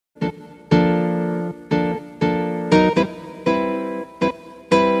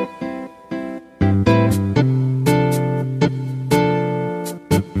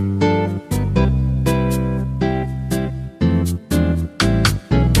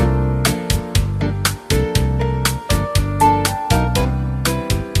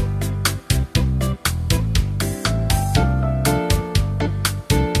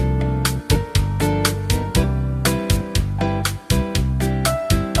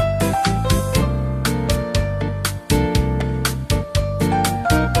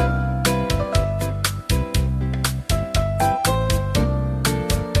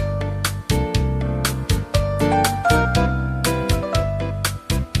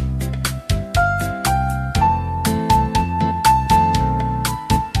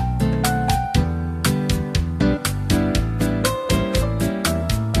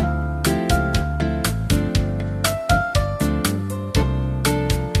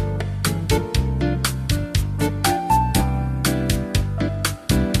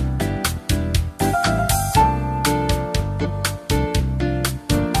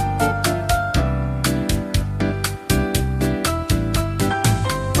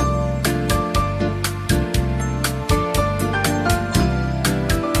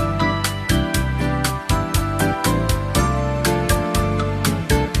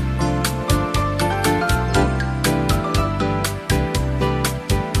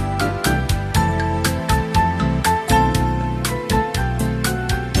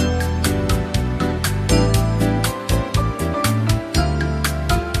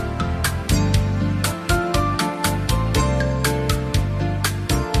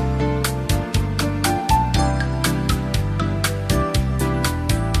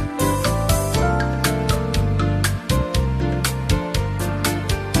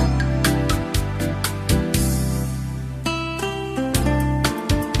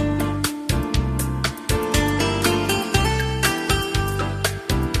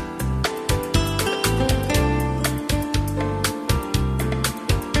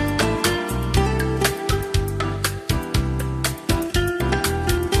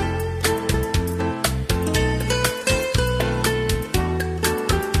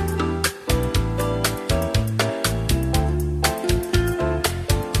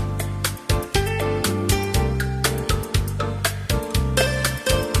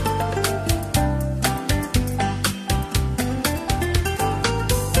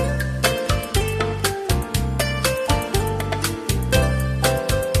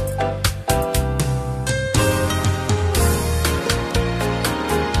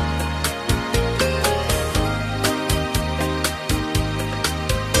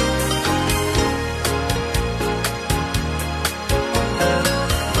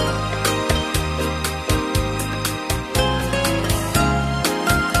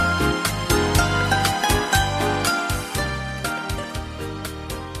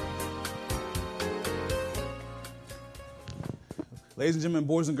Ladies and gentlemen,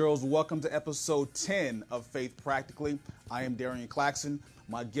 boys and girls, welcome to episode 10 of Faith Practically. I am Darian Claxton.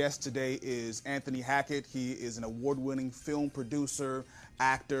 My guest today is Anthony Hackett. He is an award-winning film producer,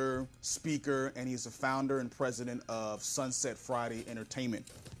 actor, speaker, and he's the founder and president of Sunset Friday Entertainment.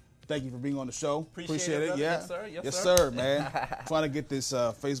 Thank you for being on the show. Appreciate it. Yeah. Yes, sir. Yes, sir, man. Trying to get this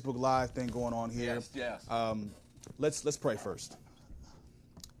Facebook Live thing going on here. Yes. Let's pray first.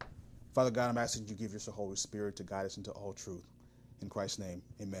 Father God, I'm asking you to give your Holy Spirit to guide us into all truth. In Christ's name,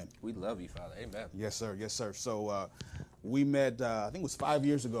 amen. We love you, Father. Amen. Yes, sir. Yes, sir. So we met, I think it was 5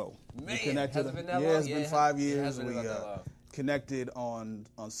 years ago. Man, we connected. has it been that long? Yeah, it's been 5 years. It has been we about that long. connected on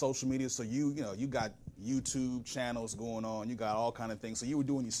social media. So you got YouTube channels going on. You got all kind of things. So you were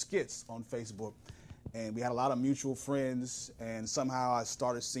doing your skits on Facebook. And we had a lot of mutual friends. And somehow I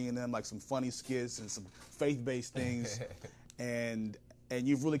started seeing them, like some funny skits and some faith-based things. and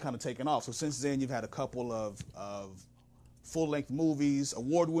you've really kind of taken off. So since then, you've had a couple of full-length movies,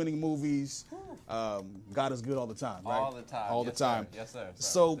 award-winning movies. God is good all the time, right? All the time. All the time. Sir. Yes, sir.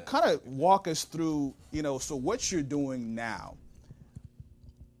 So kind of walk us through, so what you're doing now.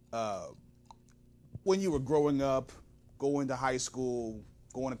 When you were growing up, going to high school,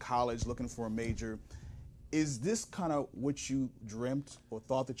 going to college, looking for a major, is this kind of what you dreamt or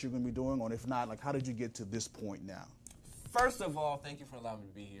thought that you were going to be doing? Or if not, like, how did you get to this point now? First of all, thank you for allowing me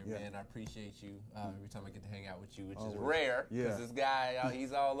to be here, Yeah. man. I appreciate you every time I get to hang out with you, which is Always. rare Yeah. because this guy,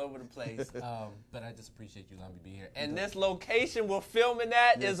 he's all over the place. But I just appreciate you allowing me to be here. And this location we're filming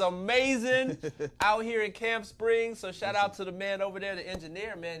at is amazing out here in Camp Springs. So shout out to the man over there, the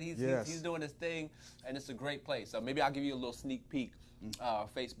engineer, man. He's doing his thing, and it's a great place. So maybe I'll give you a little sneak peek,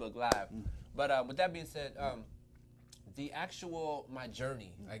 Facebook Live. But with that being said, my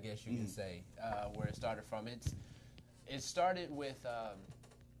journey, I guess you can say, where it started from, it started with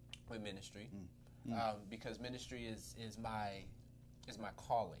ministry, because ministry is my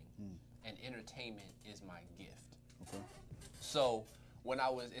calling, and entertainment is my gift. Okay. So when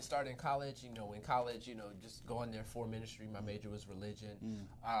it started in college, just going there for ministry. My major was religion,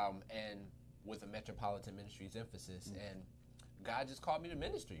 and with a Metropolitan Ministries emphasis, and God just called me to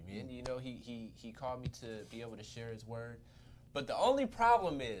ministry, man. He called me to be able to share His word. But the only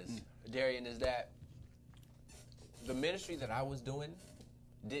problem is, Darian, is that the ministry that I was doing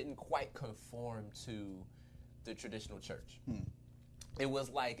didn't quite conform to the traditional church. It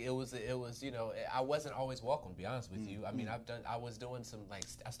was I wasn't always welcome, to be honest with you. I mean, I was doing some,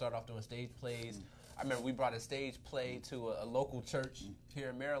 I started off doing stage plays. I remember we brought a stage play to a local church here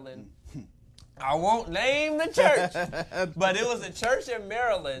in Maryland. I won't name the church, but it was a church in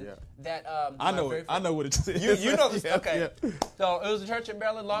Maryland that I know what it is. You know this, okay. Yeah. So it was a church in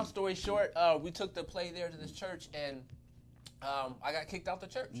Maryland. Long story short, we took the play there to this church, and I got kicked out the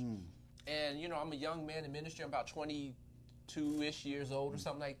church. And I'm a young man in ministry. I'm about 22-ish years old or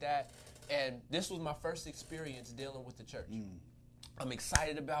something like that. And this was my first experience dealing with the church. I'm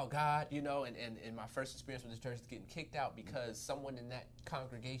excited about God, and my first experience with the church is getting kicked out because someone in that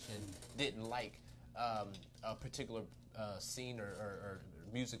congregation didn't like a particular scene or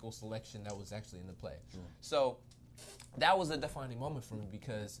musical selection that was actually in the play. So that was a defining moment for me,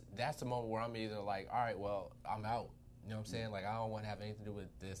 because that's the moment where I'm either like, all right, well, I'm out. You know what I'm saying? Like, I don't want to have anything to do with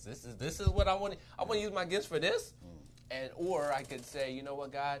this. This is what I want. I want to use my gifts for this, or I could say, you know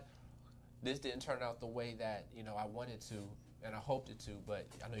what, God, this didn't turn out the way that I wanted to. And I hoped it to, but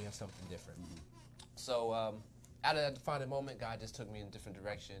I know you have something different. So out of that defining moment, God just took me in a different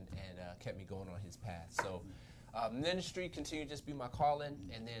direction and kept me going on His path. So ministry continued to just be my calling,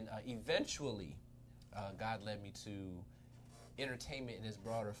 and then eventually God led me to entertainment in its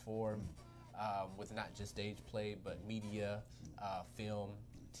broader form, with not just stage play, but media, film,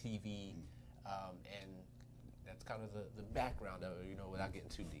 TV, and that's kind of the background of it, without getting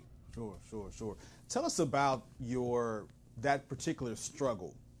too deep. Sure. Tell us about that particular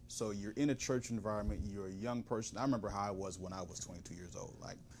struggle. So you're in a church environment, you're a young person. I remember how I was when I was 22 years old.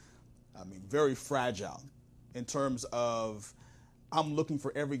 Very fragile in terms of I'm looking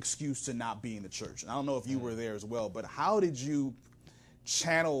for every excuse to not be in the church. And I don't know if you were there as well, but how did you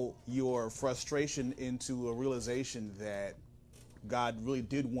channel your frustration into a realization that God really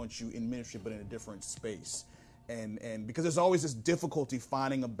did want you in ministry, but in a different space? And because there's always this difficulty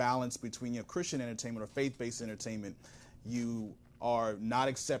finding a balance between your Christian entertainment or faith-based entertainment. You are not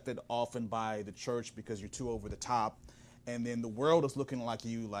accepted often by the church because you're too over the top. And then the world is looking like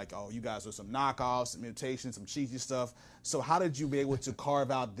you, like, oh, you guys are some knockoffs, some imitations, some cheesy stuff. So how did you be able to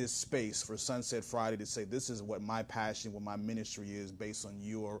carve out this space for Sunset Friday to say, this is what my passion, what my ministry is based on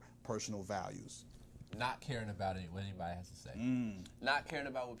your personal values? Not caring about what anybody has to say. Not caring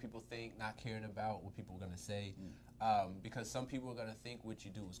about what people think, not caring about what people are going to say. Because some people are going to think what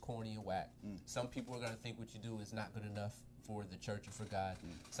you do is corny and whack. Some people are going to think what you do is not good enough for the church or for God.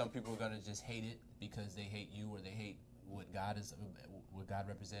 Some people are going to just hate it because they hate you or they hate what God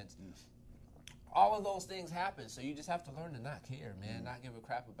represents. All of those things happen, so you just have to learn to not care, man. Not give a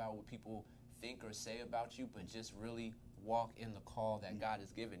crap about what people think or say about you, but just really walk in the call that God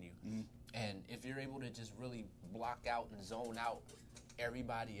has given you. And if you're able to just really block out and zone out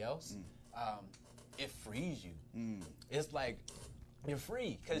everybody else, it frees you. It's like you're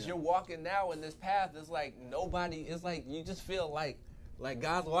free because you're walking now in this path. It's like nobody. It's like you just feel like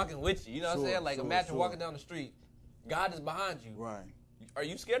God's walking with you. You know what I'm saying? Like imagine walking down the street, God is behind you. Right. Are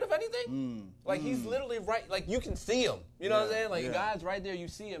you scared of anything? Like he's literally right. Like you can see him. You know what I'm saying? Like God's right there. You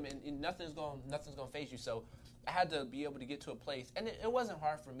see him, and nothing's gonna face you. So I had to be able to get to a place, and it wasn't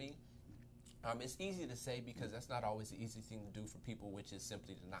hard for me. It's easy to say because that's not always the easy thing to do for people, which is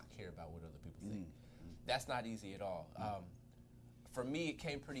simply to not care about what other people think. That's not easy at all. For me, it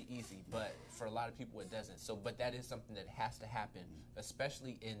came pretty easy, but for a lot of people, it doesn't. So, but that is something that has to happen,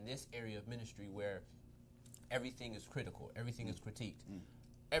 especially in this area of ministry where everything is critical, everything is critiqued,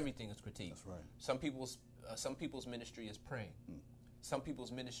 everything is critiqued. That's right. Some people's ministry is praying. Some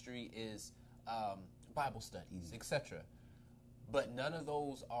people's ministry is Bible studies, etc. But none of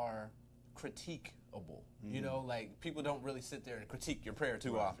those are critiquable. You know, like people don't really sit there and critique your prayer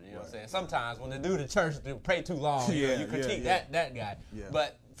too often. You know what I'm saying? Sometimes when they do the church, they pray too long. You critique that guy. Yeah.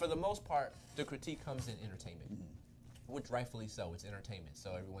 But for the most part, the critique comes in entertainment, which rightfully so. It's entertainment,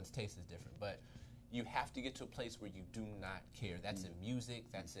 so everyone's taste is different. But you have to get to a place where you do not care. That's in music,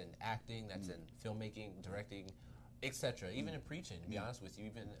 that's in acting, that's in filmmaking, directing, etc. Even in preaching, to be honest with you,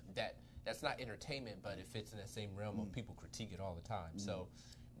 even that's not entertainment, but it fits in that same realm of people critique it all the time. So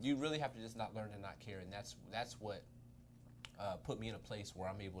you really have to just not learn to not care, and that's what put me in a place where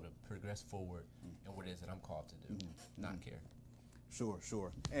I'm able to progress forward in what it is that I'm called to do, not care.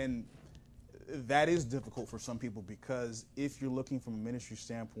 Sure. And that is difficult for some people because if you're looking from a ministry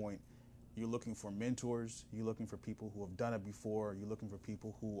standpoint, you're looking for mentors, you're looking for people who have done it before, you're looking for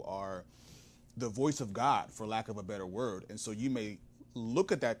people who are the voice of God, for lack of a better word. And so you may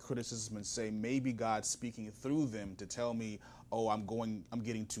look at that criticism and say, maybe God's speaking through them to tell me, oh, I'm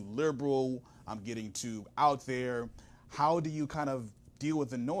getting too liberal, I'm getting too out there. How do you kind of deal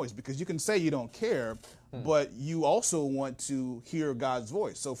with the noise? Because you can say you don't care, but you also want to hear God's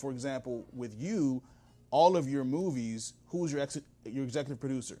voice. So, for example, with you, all of your movies, who's your executive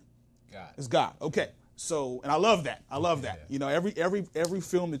producer? God. It's God. Okay. So, and I love that. Yeah. You know, every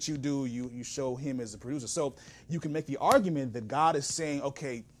film that you do, you show him as a producer. So you can make the argument that God is saying,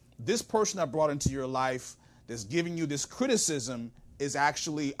 okay, this person I brought into your life that's giving you this criticism is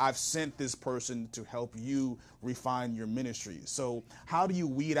actually, I've sent this person to help you refine your ministry. So how do you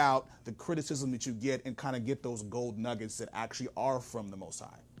weed out the criticism that you get and kind of get those gold nuggets that actually are from the Most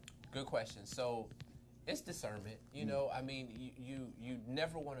High? Good question. So it's discernment. You know, I mean, you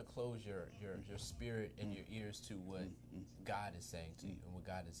never want to close your spirit and your ears to what God is saying to you and what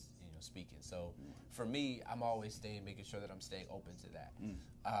God is speaking. So for me, I'm always making sure that I'm staying open to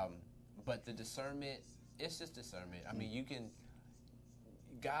that. But the discernment, it's just discernment. I mean,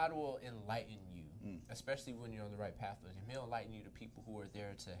 God will enlighten you, especially when you're on the right path with him. He'll enlighten you to people who are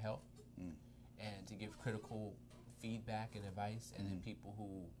there to help and to give critical feedback and advice, and then people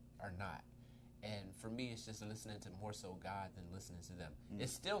who are not. And for me, it's just listening to more so God than listening to them.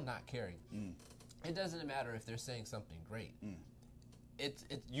 It's still not caring. It doesn't matter if they're saying something great.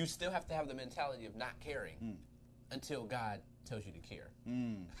 You still have to have the mentality of not caring until God tells you to care.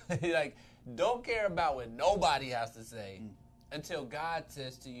 Like, don't care about what nobody has to say until God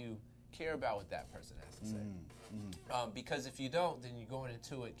says to you, care about what that person has to say. Because if you don't, then you're going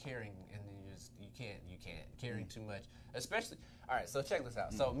into it caring, and then you can't caring too much. Especially, all right. So check this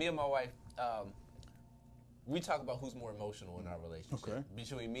out. So me and my wife, we talk about who's more emotional in our relationship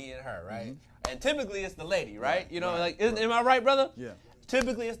between me and her, right? And typically it's the lady, right? Am I right, brother? Yeah.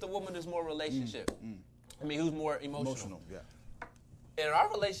 Typically it's the woman who's more relationship. I mean, who's more emotional? Yeah. In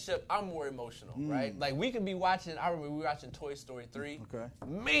our relationship, I'm more emotional, right? Like, we could be watching, I remember we were watching Toy Story 3. Okay.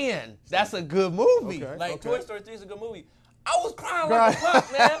 Man, that's a good movie. Toy Story 3 is a good movie. I was crying like a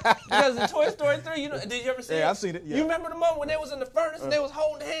pup, man. Because in Toy Story 3, did you ever see it? Yeah, I've seen it. Yeah. You remember the moment when they was in the furnace and they was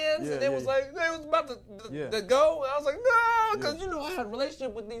holding hands and they was about to go? And I was like, no, because, I had a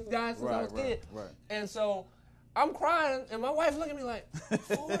relationship with these guys since I was a kid. Right. And so I'm crying, and my wife looking at me like,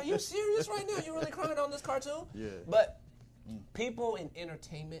 fool, are you serious right now? You really crying on this cartoon? Yeah. But people in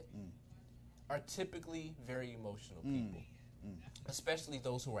entertainment are typically very emotional people, especially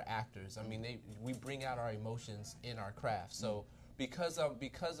those who are actors. I mean, we bring out our emotions in our craft. So because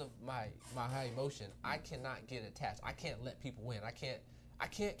of my high emotion, I cannot get attached. I can't let people win. I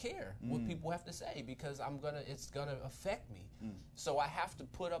can't care what people have to say because it's gonna affect me. So I have to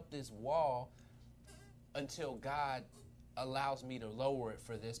put up this wall until God allows me to lower it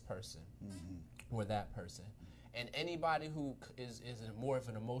for this person or that person. And anybody who is more of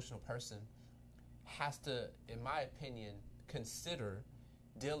an emotional person has to, in my opinion, consider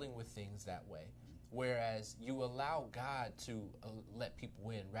dealing with things that way. Whereas you allow God to let people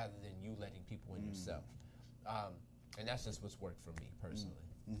win rather than you letting people win yourself. And that's just what's worked for me personally.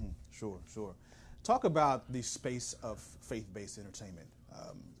 Sure. Talk about the space of faith-based entertainment.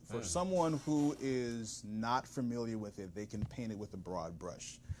 For someone who is not familiar with it, they can paint it with a broad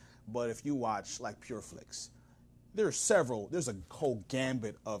brush. But if you watch like Pure Flix, there's a whole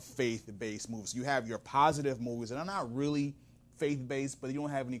gambit of faith-based movies. You have your positive movies that are not really faith-based, but you don't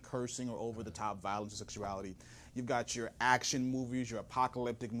have any cursing or over-the-top violence or sexuality. You've got your action movies, your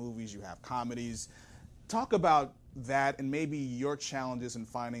apocalyptic movies, you have comedies. Talk about that and maybe your challenges in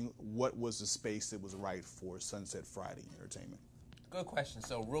finding what was the space that was right for Sunset Friday Entertainment. Good question.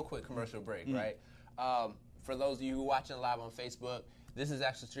 So real quick commercial break, right? For those of you who are watching live on Facebook, this is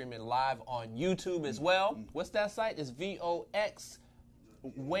actually streaming live on YouTube as well. What's that site? It's VOX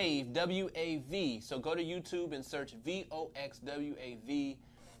Wave, W-A-V. So go to YouTube and search VOXWAV,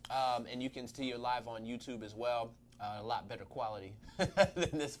 and you can see it live on YouTube as well. A lot better quality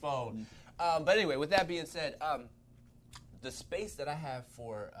than this phone. But anyway, with that being said, the space that I have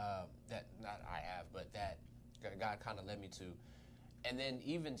for, that God kind of led me to, and then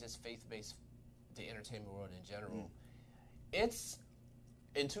even just faith-based, the entertainment world in general, it's,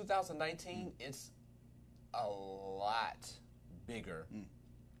 in 2019, it's a lot bigger,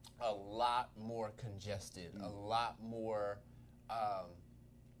 a lot more congested, a lot more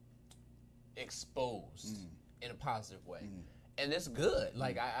exposed in a positive way. And it's good.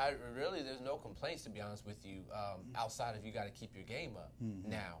 Like, I really, there's no complaints, to be honest with you, outside of you got to keep your game up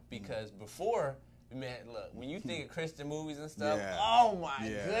now. Because before, man, look, when you think of Christian movies and stuff, oh my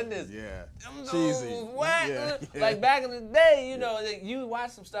goodness. Cheesy. What? Like back in the day, you know, you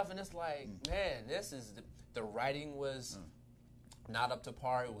watch some stuff and it's like, man, this is, the writing was not up to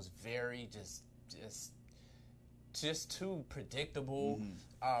par. It was very just too predictable.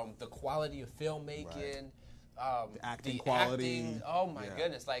 The quality of filmmaking. The acting quality. Acting, oh my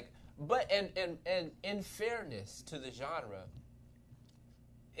goodness. Like, but and in fairness to the genre,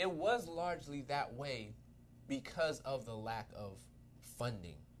 it was largely that way because of the lack of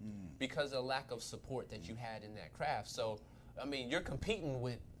funding, because of the lack of support that you had in that craft. So, I mean, you're competing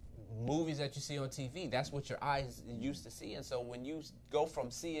with movies that you see on TV. That's what your eyes used to see. And so when you go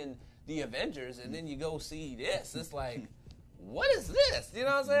from seeing the Avengers and then you go see this, it's like, what is this? You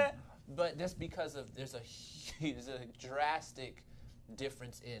know what I'm saying? But that's because of there's a drastic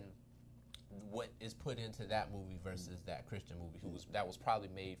difference in what is put into that movie versus that Christian movie that was probably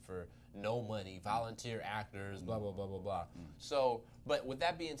made for no money, volunteer actors, blah blah blah blah blah. So, but with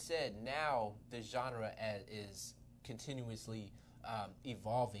that being said, now the genre is continuously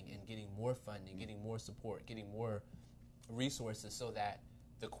evolving and getting more funding, getting more support, getting more resources, so that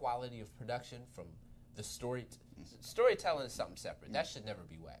the quality of production from the storytelling is something separate. That should never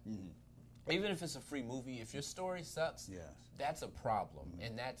be whacked. Even if it's a free movie, if your story sucks, that's a problem.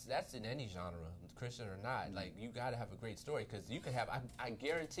 And that's in any genre, Christian or not. Like, you got to have a great story, because you could have, I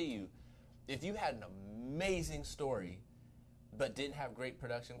guarantee you, if you had an amazing story but didn't have great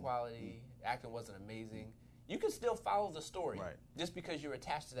production quality, acting wasn't amazing, you can still follow the story just because you're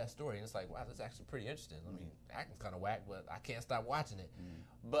attached to that story. And it's like, wow, that's actually pretty interesting. I mean, acting's kind of whack, but I can't stop watching it.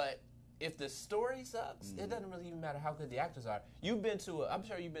 But if the story sucks, it doesn't really even matter how good the actors are. I'm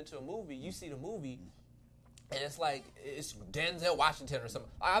sure you've been to a movie, you see the movie, and it's like, it's Denzel Washington or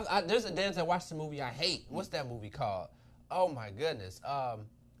something. There's a Denzel Washington movie I hate. What's that movie called? Oh my goodness.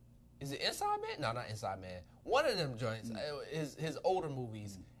 Is it Inside Man? No, not Inside Man. One of them joints, his older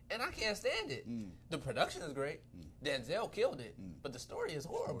movies, and I can't stand it. The production is great. Denzel killed it, but the story is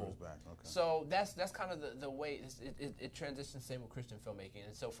horrible. So that's kind of the way it transitions. Same with Christian filmmaking.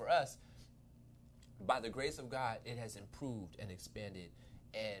 And so for us, by the grace of God, it has improved and expanded.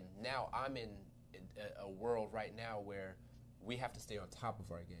 And now I'm in a world right now where we have to stay on top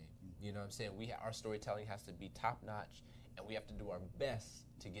of our game. You know what I'm saying? Our storytelling has to be top notch, and we have to do our best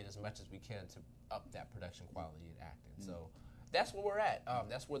to get as much as we can to up that production quality and acting. So that's where we're at.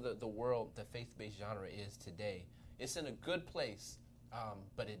 That's where the world, the faith-based genre is today. It's in a good place,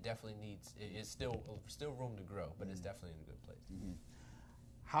 but it definitely needs. It's still room to grow, but it's definitely in a good place.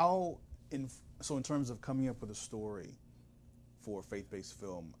 So in terms of coming up with a story, for a faith-based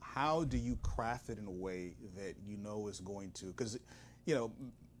film, how do you craft it in a way that you know is going to? Because, you know,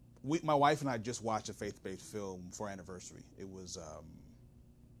 my wife and I just watched a faith-based film for our anniversary. It was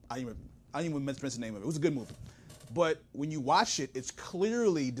I didn't even mention the name of it. It was a good movie, but when you watch it, it's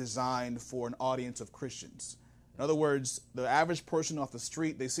clearly designed for an audience of Christians. In other words, the average person off the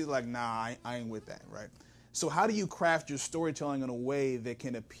street, they see like, nah, I ain't with that, right? So how do you craft your storytelling in a way that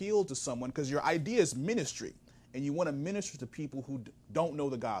can appeal to someone? Because your idea is ministry, and you want to minister to people who don't know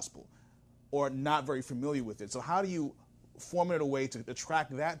the gospel or not very familiar with it. So how do you formulate a way to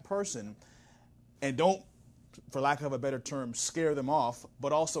attract that person and don't, for lack of a better term, scare them off,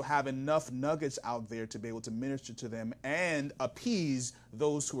 but also have enough nuggets out there to be able to minister to them and appease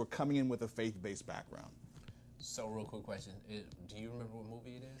those who are coming in with a faith-based background? So, real quick question. Do you remember what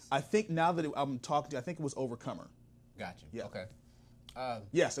movie it is? I think now that I'm talking to you, I think it was Overcomer. Got you. Yeah. Okay.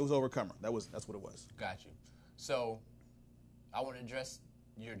 Yes, it was Overcomer. That's what it was. Got you. So, I want to address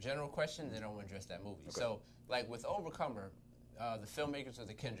your general question, and then I want to address that movie. Okay. So, like with Overcomer, the filmmakers are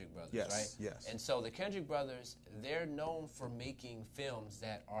the Kendrick brothers, Yes, right? yes. And so the Kendrick brothers, they're known for making films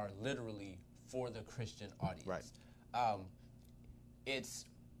that are literally for the Christian audience. Right. It's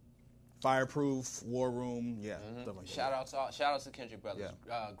Fireproof, War Room, yeah. Stuff like that. shout out to Kendrick brothers.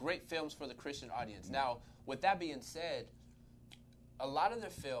 Yeah. Great films for the Christian audience. Now, with that being said, a lot of their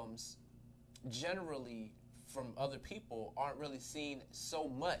films, generally from other people, aren't really seen so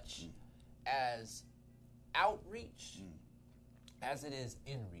much as outreach as it is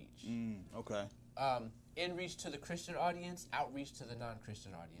in reach. Okay. In reach to the Christian audience, outreach to the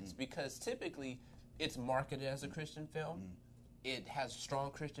non-Christian audience, because typically it's marketed as a Christian film. It has strong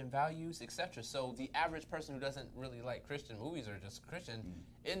Christian values, etc. So the average person who doesn't really like Christian movies or just Christian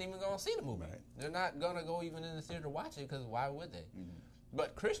isn't even going to see the movie. Right. They're not going to go even in the theater to watch it, because why would they?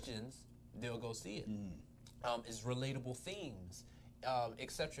 But Christians, they'll go see it. It's relatable themes,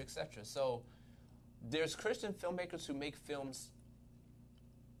 etc., etc. So there's Christian filmmakers who make films.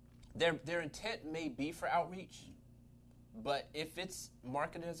 Their intent may be for outreach, but if it's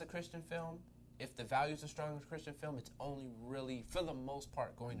marketed as a Christian film, if the values are strong as a Christian film, it's only really, for the most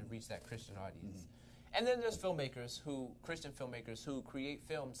part, going to reach that Christian audience. And then there's Christian filmmakers who create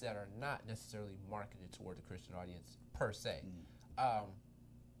films that are not necessarily marketed toward the Christian audience per se.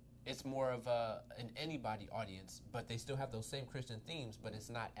 It's more of an anybody audience, but they still have those same Christian themes, but it's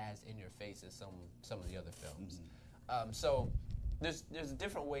not as in your face as some of the other films. So there's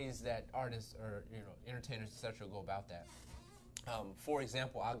different ways that artists or entertainers, etc., go about that. For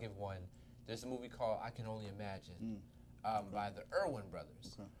example, I'll give one. There's a movie called I Can Only Imagine by the Erwin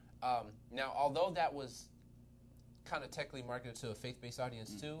brothers. Okay. Now, although that was kind of technically marketed to a faith-based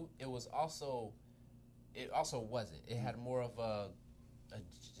audience too, it also wasn't. It had more of a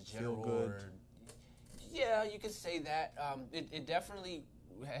general, feel good. Yeah, you could say that. It definitely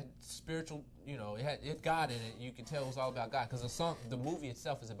had spiritual, it had God in it. You could tell it was all about God, because the movie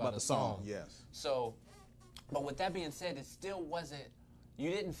itself is about a song. Yes. So, but with that being said, it still wasn't. You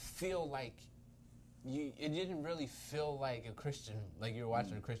didn't feel like it didn't really feel like a Christian, like you were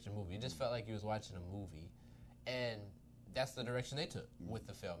watching a Christian movie. It just felt like you was watching a movie, and that's the direction they took with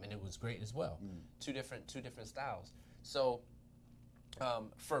the film, and it was great as well. Two different styles. So,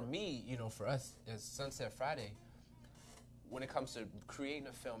 for me, for us as Sunset Friday, when it comes to creating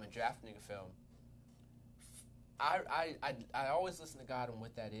a film and drafting a film, I always listen to God on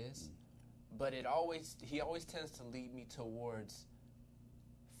what that is, but he always tends to lead me towards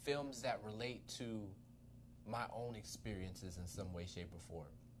films that relate to my own experiences in some way, shape, or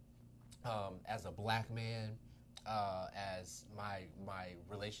form. As a black man, as my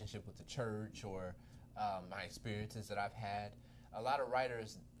relationship with the church, or my experiences that I've had. A lot of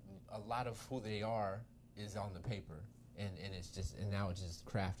writers, a lot of who they are is on the paper, and now it's just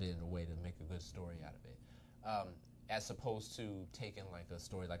crafted in a way to make a good story out of it. As opposed to taking like a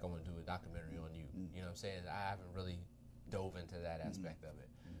story, like I want to do a documentary on you. You know what I'm saying? I haven't really dove into that aspect of it.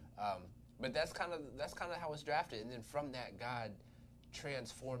 But that's kind of how it's drafted, and then from that, God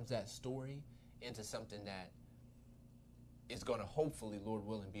transforms that story into something that is going to hopefully, Lord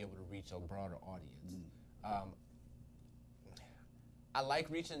willing, be able to reach a broader audience. I like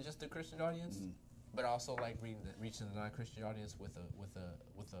reaching just the Christian audience, but I also like reaching the non-Christian audience with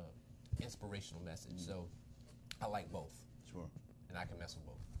a inspirational message. So I like both. Sure. And I can mess with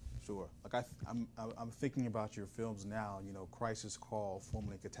both. Sure. Like I'm thinking about your films now. Crisis Call,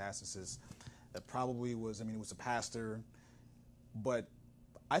 formerly Catastasis. That probably was. It was a pastor, but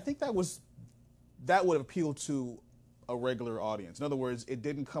I think that would appeal to a regular audience. In other words, it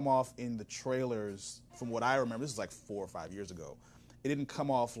didn't come off in the trailers, from what I remember. This is like 4 or 5 years ago. it didn't come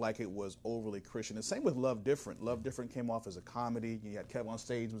off like it was overly Christian. The same with Love Different. Love Different came off as a comedy. You had Kevin on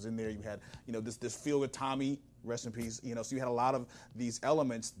Stage was in there. You had, this Feel Good Tommy, rest in peace. So you had a lot of these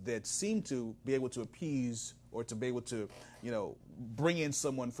elements that seemed to be able to appease or to be able to, bring in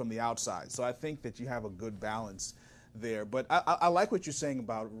someone from the outside. So I think that you have a good balance there. But I like what you're saying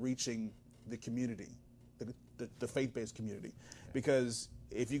about reaching the community, the faith-based community, because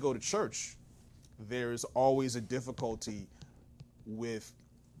if you go to church, there's always a difficulty with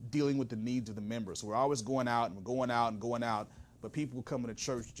dealing with the needs of the members. We're always going out and going out and going out, but people coming to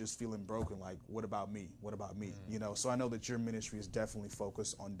church just feeling broken, like, what about me? What about me? So I know that your ministry is definitely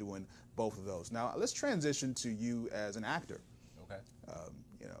focused on doing both of those. Now, let's transition to you as an actor. Okay.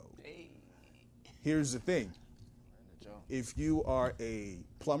 Here's the thing. If you are a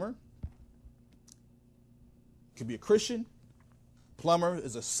plumber, could be a Christian, plumber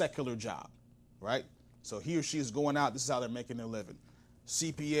is a secular job, right? So he or she is going out, this is how they're making their living.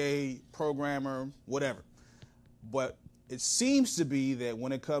 CPA, programmer, whatever. But it seems to be that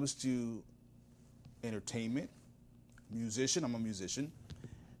when it comes to entertainment, musician, I'm a musician,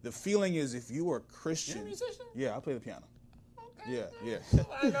 the feeling is if you are a Christian. You're a musician? Yeah, I play the piano. Okay. Yeah.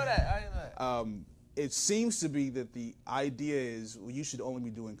 I didn't know that. It seems to be that the idea is, well, you should only be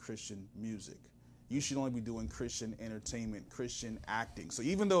doing Christian music. You should only be doing Christian entertainment, Christian acting. So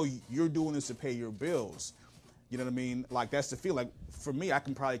even though you're doing this to pay your bills, you know what I mean? Like, that's the feel. Like, for me, I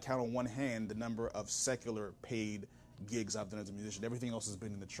can probably count on one hand the number of secular paid gigs I've done as a musician. Everything else has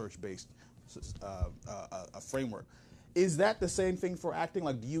been in the church-based framework. Is that the same thing for acting?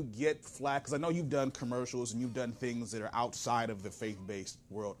 Like, do you get flack? Because I know you've done commercials and you've done things that are outside of the faith-based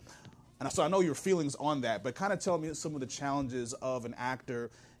world. And so I know your feelings on that, but kind of tell me some of the challenges of an actor.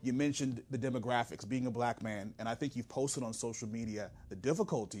 You mentioned the demographics, being a black man, and I think you've posted on social media the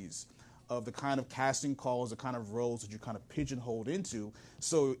difficulties of the kind of casting calls, the kind of roles that you kind of pigeonholed into.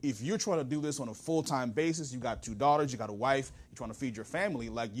 So if you're trying to do this on a full-time basis, you got 2 daughters, you got a wife, you're trying to feed your family,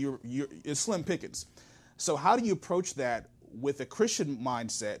 like it's slim pickings. So how do you approach that with a Christian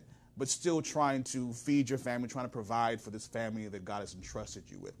mindset, but still trying to feed your family, trying to provide for this family that God has entrusted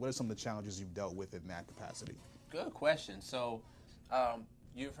you with? What are some of the challenges you've dealt with in that capacity? Good question. So,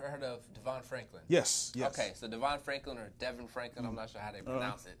 you've heard of Devon Franklin? Yes. Okay, so Devon Franklin or Devin Franklin, I'm not sure how they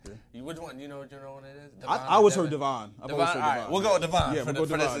pronounce it. Yeah. Which one? You know what it is? I always heard Devon. Devon. All right, we'll go with Devon. Yeah, we'll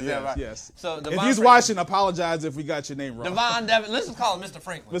go Devon. Yes. So Devon if he's watching, apologize if we got your name wrong. Devon, Devin. Let's just call him Mr.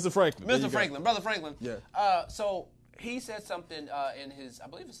 Franklin. Mr. Franklin. Mr. Franklin. Brother Franklin. Yeah. So he said something in his, I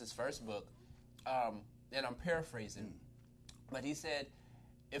believe it's his first book, and I'm paraphrasing, but he said,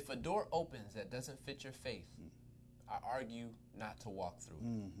 if a door opens that doesn't fit your faith, I argue not to walk through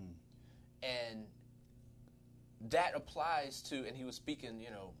it. And that applies to, and he was speaking,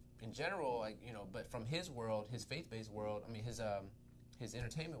 in general, like, but from his world, his faith-based world, I mean, his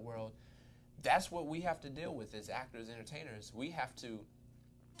entertainment world, that's what we have to deal with as actors, entertainers. We have to,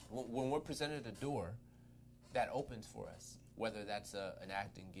 when we're presented a door that opens for us, whether that's an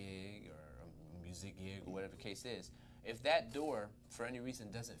acting gig or a music gig or whatever the case is, if that door, for any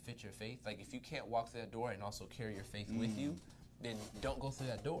reason, doesn't fit your faith, like if you can't walk through that door and also carry your faith with you, then don't go through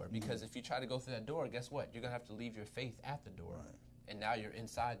that door. Because if you try to go through that door, guess what? You're going to have to leave your faith at the door. Right. And now you're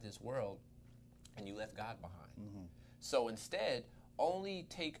inside this world, and you left God behind. So instead, only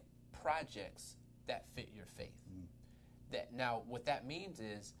take projects that fit your faith. Now, what that means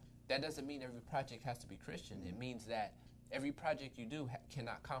is, that doesn't mean every project has to be Christian. It means that every project you do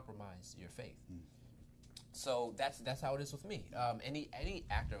cannot compromise your faith. So that's how it is with me. Any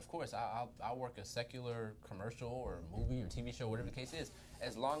actor, of course, I'll work a secular commercial or movie or TV show, whatever the case is,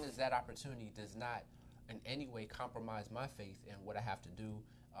 as long as that opportunity does not in any way compromise my faith in what I have to do,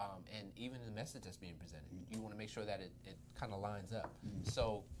 and even the message that's being presented. You want to make sure that it kind of lines up.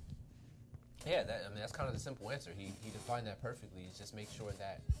 So, yeah, that's kind of the simple answer. He defined that perfectly. Is just make sure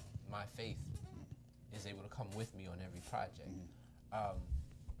that my faith is able to come with me on every project.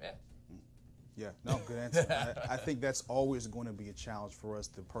 Yeah, no, good answer. I think that's always going to be a challenge for us,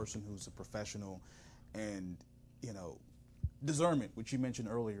 the person who's a professional, and, discernment, which you mentioned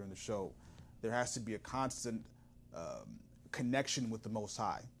earlier in the show. There has to be a constant connection with the Most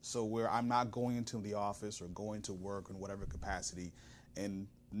High. So where I'm not going into the office or going to work in whatever capacity and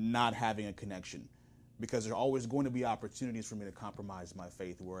not having a connection, because there are always going to be opportunities for me to compromise my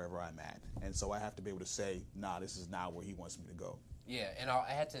faith wherever I'm at. And so I have to be able to say, nah, this is not where he wants me to go. Yeah, and I'll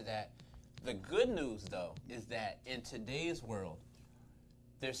add to that. The good news, though, is that in today's world,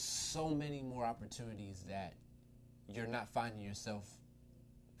 there's so many more opportunities that you're not finding yourself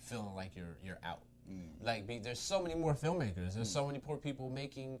feeling like you're out. Like, there's so many more filmmakers. There's so many more people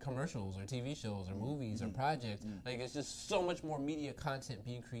making commercials or TV shows or movies or projects. Like, it's just so much more media content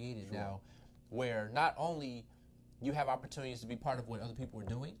being created now, where not only you have opportunities to be part of what other people are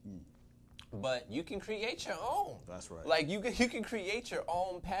doing, but you can create your own. That's right. Like, you can create your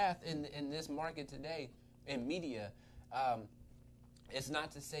own path in this market today in media. It's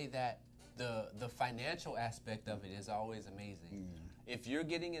not to say that the financial aspect of it is always amazing. If you're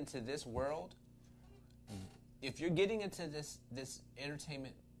getting into this world, if you're getting into this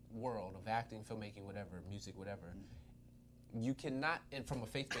entertainment world of acting, filmmaking, whatever, music, whatever, you cannot, and from a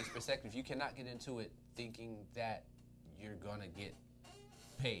faith-based perspective, you cannot get into it thinking that you're gonna get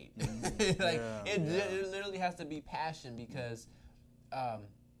paid. It literally has to be passion, because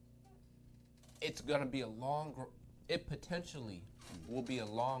it's gonna be it potentially will be a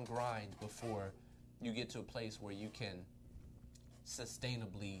long grind before you get to a place where you can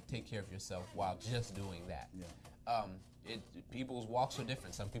sustainably take care of yourself while just doing that. People's walks are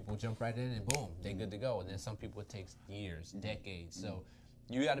different. Some people jump right in and boom, they're good to go. And then some people, it takes years, decades. So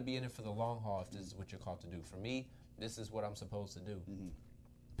you got to be in it for the long haul if this is what you're called to do. For me, this is what I'm supposed to do.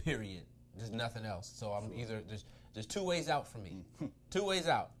 Period. There's nothing else. So I'm either, there's two ways out for me. Two ways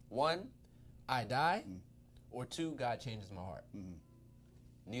out. One, I die, or two, God changes my heart.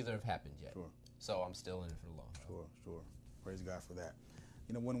 Neither have happened yet. So I'm still in it for the long haul. Sure. Praise God for that.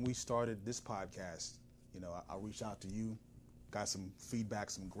 You know, when we started this podcast, you know, I reached out to you, got some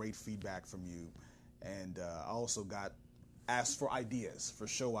feedback, some great feedback from you, and I also got asked for ideas, for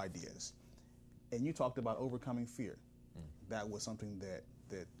show ideas. And you talked about overcoming fear. That was something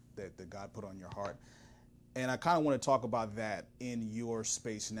that God put on your heart. And I kind of want to talk about that in your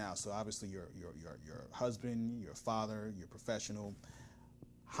space now. So obviously your husband, your father, your professional.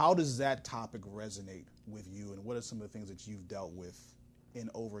 How does that topic resonate with you, and what are some of the things that you've dealt with in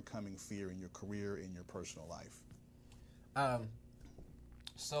overcoming fear in your career, in your personal life?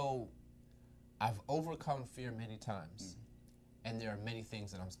 So I've overcome fear many times, and there are many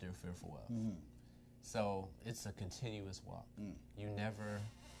things that I'm still fearful of. So it's a continuous walk. You never,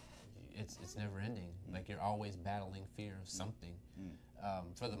 it's never ending. Like, you're always battling fear of something,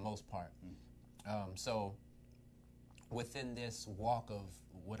 for the most part. So within this walk of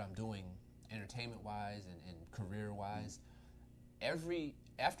what I'm doing, entertainment-wise and career-wise,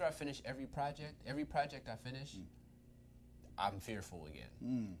 after I finish every project I finish, I'm fearful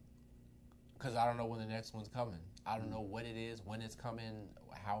again. Because I don't know when the next one's coming. I don't know what it is, when it's coming,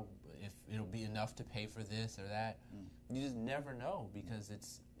 if it'll be enough to pay for this or that. You just never know, because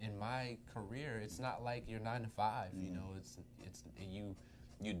it's, in my career, it's not like you're 9 to 5. You know, it's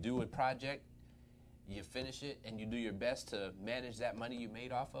you do a project, you finish it, and you do your best to manage that money you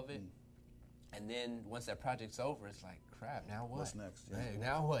made off of it. And then once that project's over, it's like, crap, now what? What's next? Hey,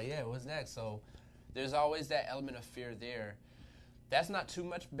 now what? Yeah, what's next? So there's always that element of fear there. That's not too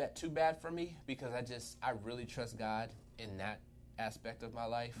bad for me, because I really trust God in that aspect of my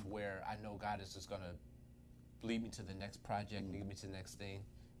life, where I know God is just going to lead me to the next project, lead me to the next thing.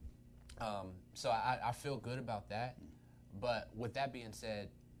 So I feel good about that. But with that being said,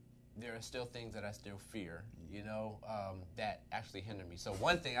 there are still things that I still fear, you know, that actually hinder me. So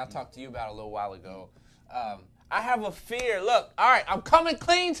one thing I talked to you about a little while ago, I have a fear. Look, all right, I'm coming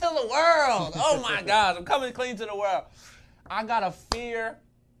clean to the world. Oh, my God, I'm coming clean to the world. I got a fear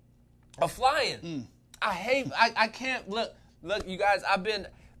of flying. I can't, look, you guys,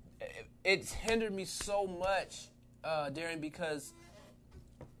 it's hindered me so much, Darren, because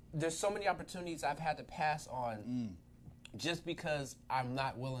there's so many opportunities I've had to pass on just because I'm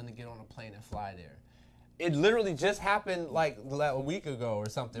not willing to get on a plane and fly there. It literally just happened like a week ago or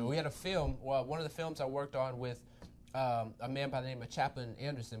something. We had a film, one of the films I worked on with a man by the name of Chaplain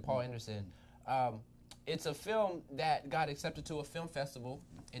Anderson, Paul Anderson. It's a film that got accepted to a film festival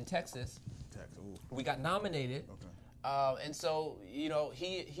in Texas. We got nominated. And so, you know,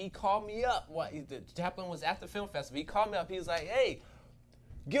 he called me up. The Chaplain was at the film festival. He called me up. He was like, hey,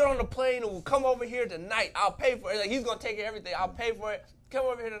 get on the plane and we'll come over here tonight. I'll pay for it. Like, he's going to take care of everything. I'll pay for it. Come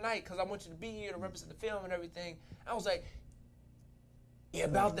over here tonight because I want you to be here to represent the film and everything. I was like, yeah,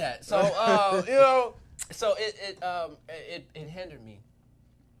 about that. So, you know, so it hindered me.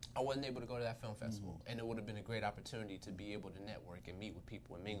 I wasn't able to go to that film festival, and it would have been a great opportunity to be able to network and meet with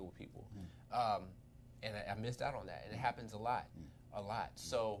people and mingle with people. And I missed out on that, and it happens a lot.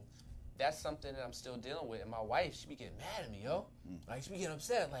 So that's something that I'm still dealing with. And my wife, she be getting mad at me, yo. Like, she be getting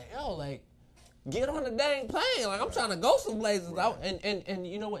upset, like, yo, like, get on the dang plane. Like, I'm trying to go some places. Right. And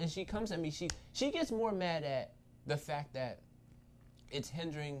you know what? And she comes at me. She gets more mad at the fact that it's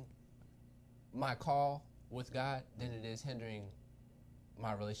hindering my call with God than it is hindering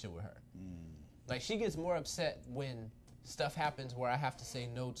my relationship with her. Like, she gets more upset when stuff happens where I have to say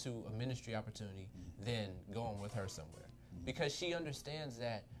no to a ministry opportunity than going with her somewhere. Because she understands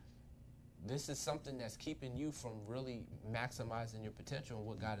that this is something that's keeping you from really maximizing your potential and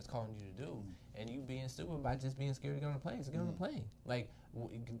what God is calling you to do. And you being stupid by just being scared to get on the plane. So get on the plane. Like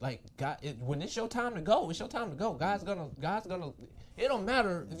God, when it's your time to go, it's your time to go. God's gonna. It don't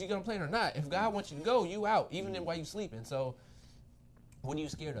matter if you're gonna plane or not. If God wants you to go, you out, even while you sleeping. So what are you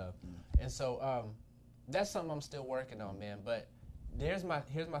scared of? And so that's something I'm still working on, man. But here's my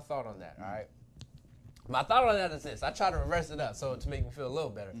thought on that. All right. My thought on that is this. I try to reverse it up so to make me feel a little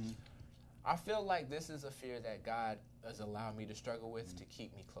better. I feel like this is a fear that God has allowed me to struggle with to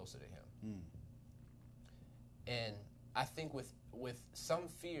keep me closer to Him. And I think with some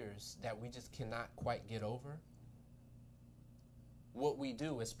fears that we just cannot quite get over, what we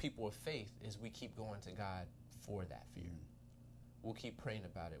do as people of faith is we keep going to God for that fear. We'll keep praying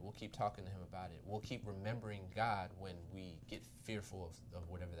about it. We'll keep talking to Him about it. We'll keep remembering God when we get fearful of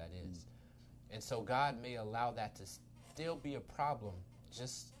whatever that is. And so God may allow that to still be a problem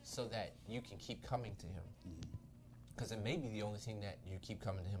just so that you can keep coming to Him. Because it may be the only thing that you keep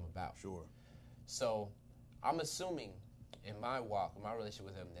coming to Him about. Sure. So I'm assuming in my walk, in my relationship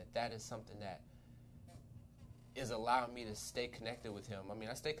with Him, that is something that is allowing me to stay connected with Him. I mean,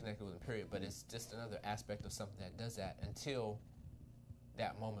 I stay connected with Him, period, but it's just another aspect of something that does that until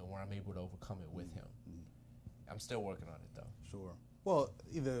that moment where I'm able to overcome it with Him. I'm still working on it, though. Sure. Well,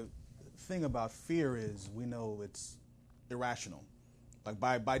 the thing about fear is we know it's irrational. Like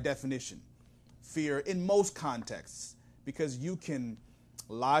by definition, fear in most contexts, because you can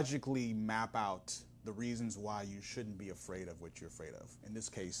logically map out the reasons why you shouldn't be afraid of what you're afraid of. In this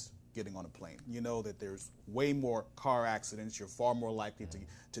case, getting on a plane. You know that there's way more car accidents. You're far more likely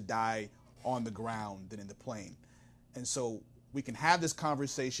to die on the ground than in the plane. And so we can have this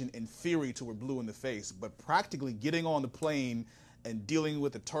conversation in theory till we're blue in the face, but practically getting on the plane and dealing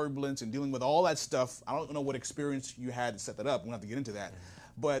with the turbulence and dealing with all that stuff, I don't know what experience you had to set that up. We don't have to get into that.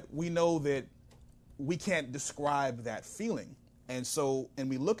 But we know that we can't describe that feeling. And so, and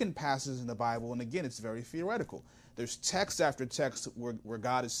we look in passages in the Bible, and again, it's very theoretical. There's text after text where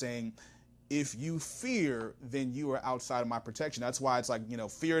God is saying, if you fear, then you are outside of my protection. That's why it's like,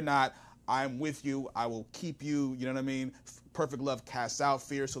 fear not, I'm with you, I will keep you, you know what I mean? Perfect love casts out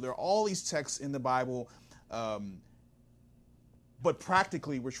fear. So there are all these texts in the Bible, but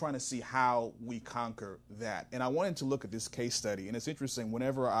practically we're trying to see how we conquer that. And I wanted to look at this case study, and it's interesting,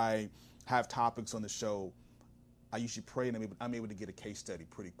 whenever I have topics on the show, I usually pray and I'm able to get a case study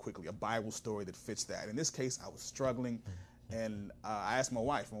pretty quickly, a Bible story that fits that. In this case, I was struggling, and I asked my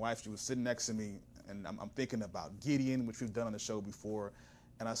wife. She was sitting next to me, and I'm thinking about Gideon, which we've done on the show before.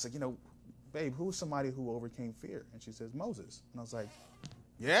 And I said, babe, who was somebody who overcame fear? And she says, Moses. And I was like,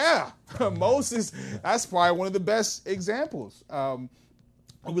 yeah, Moses, that's probably one of the best examples. When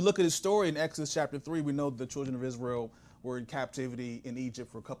we look at his story in Exodus chapter 3, we know the children of Israel were in captivity in Egypt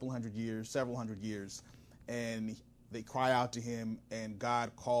for several hundred years. And they cry out to him, and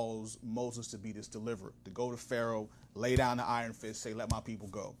God calls Moses to be this deliverer, to go to Pharaoh, lay down the iron fist, say, let my people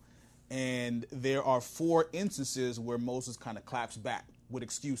go. And there are 4 instances where Moses kind of claps back with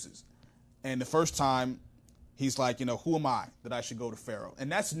excuses. And the first time, he's like, who am I that I should go to Pharaoh?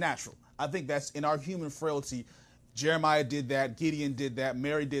 And that's natural. I think that's in our human frailty. Jeremiah did that. Gideon did that.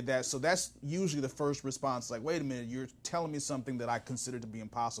 Mary did that. So that's usually the first response. Like, wait a minute, you're telling me something that I consider to be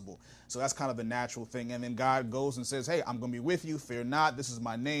impossible. So that's kind of the natural thing. And then God goes and says, hey, I'm going to be with you. Fear not. This is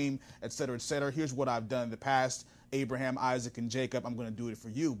my name, et cetera, et cetera. Here's what I've done in the past. Abraham, Isaac, and Jacob, I'm going to do it for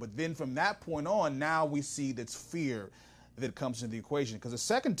you. But then from that point on, now we see that's fear that comes into the equation. Because the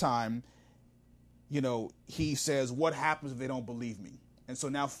second time, he says, what happens if they don't believe me? And so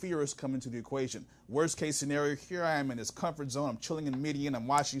now fear has come into the equation. Worst case scenario, here I am in this comfort zone. I'm chilling in Midian. I'm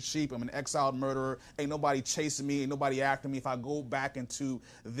watching sheep. I'm an exiled murderer. Ain't nobody chasing me. Ain't nobody after me. If I go back into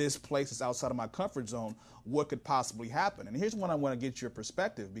this place that's outside of my comfort zone, what could possibly happen? And here's when I want to get your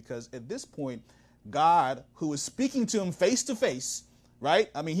perspective, because at this point, God, who is speaking to him face to face, right?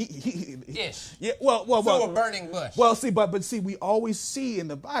 I mean, yeah. Well, a burning bush. Well, but we always see in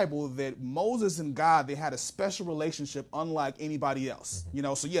the Bible that Moses and God, they had a special relationship unlike anybody else.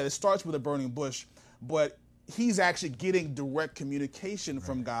 So yeah, it starts with a burning bush, but he's actually getting direct communication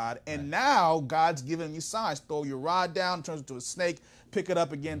from God. And now God's giving you signs. Throw your rod down, turns into a snake. Pick it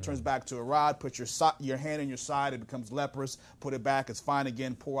up again, turns back to a rod. Put your hand in your side, it becomes leprous. Put it back, it's fine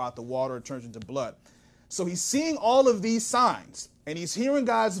again. Pour out the water, it turns into blood. So he's seeing all of these signs, and he's hearing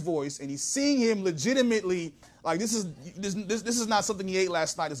God's voice, and he's seeing him legitimately, like this is not something he ate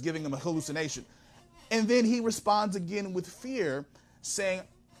last night, it's giving him a hallucination. And then he responds again with fear, saying,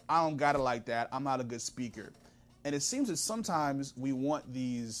 I don't got it like that. I'm not a good speaker. And it seems that sometimes we want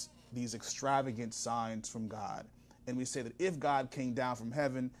these extravagant signs from God. And we say that if God came down from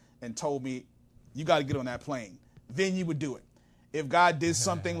heaven and told me, you got to get on that plane, then you would do it. If God did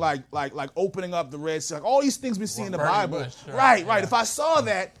something like opening up the Red Sea, like all these things we see in the Bible, bush, right. Yeah. If I saw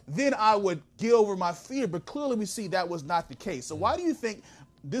that, then I would get over my fear. But clearly we see that was not the case. So why do you think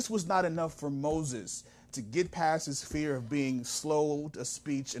this was not enough for Moses to get past his fear of being slow to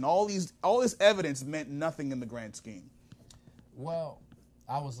speech, and all this evidence meant nothing in the grand scheme? Well,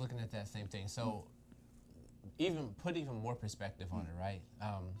 I was looking at that same thing. So even more perspective on it, right?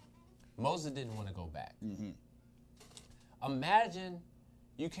 Moses didn't want to go back. Imagine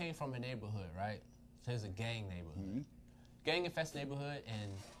you came from a neighborhood, right? So it's a gang neighborhood. Gang-infested neighborhood,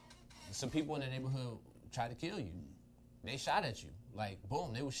 and some people in the neighborhood tried to kill you. They shot at you. Like,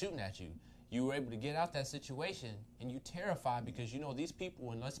 boom, they were shooting at you. You were able to get out that situation, and you terrified because you know these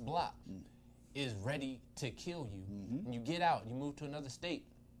people in this block is ready to kill you. And you get out, you move to another state,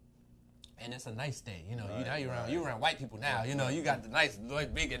 and it's a nice state. You know, now you're around white people now. You know, you got the nice,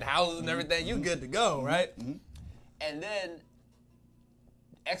 big houses and everything. You good to go, right? And then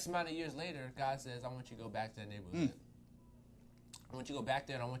X amount of years later, God says, I want you to go back to that neighborhood. I want you to go back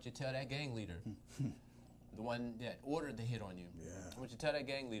there, and I want you to tell that gang leader, the one that ordered the hit on you. I want you to tell that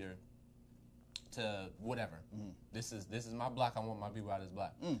gang leader to whatever. This is my block. I want my people out of this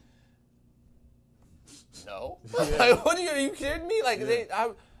block. No. Like, what are you kidding me? Like,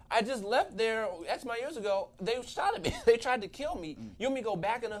 I just left there X amount of years ago. They shot at me. They tried to kill me. You want me to go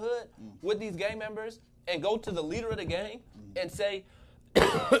back in the hood with these gang members and go to the leader of the gang and say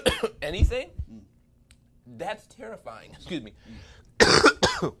anything? That's terrifying. Excuse me.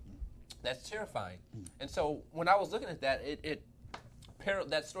 That's terrifying. And so when I was looking at that,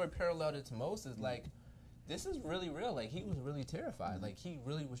 that story paralleled it to Moses. Like, this is really real. Like, he was really terrified. Like, he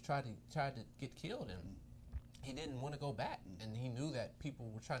really was trying to get killed, and he didn't want to go back. And he knew that people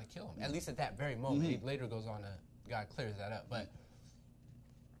were trying to kill him. At least at that very moment. He later goes on to God clears that up. But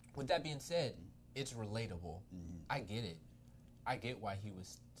with that being said, it's relatable. I get it. I get why he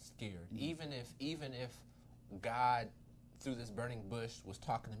was scared. Even if God, through this burning bush, was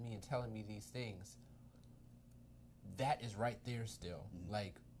talking to me and telling me these things, that is right there still.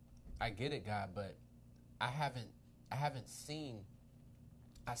 Like, I get it, God, but I haven't seen.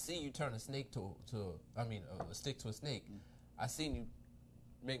 I see you turn a snake a stick to a snake. I seen you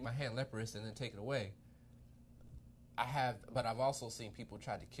make my hand leprous and then take it away. But I've also seen people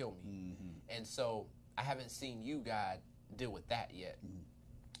try to kill me, and so I haven't seen you, God, deal with that yet.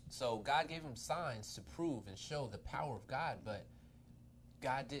 So God gave him signs to prove and show the power of God, but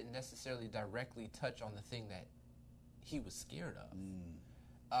God didn't necessarily directly touch on the thing that he was scared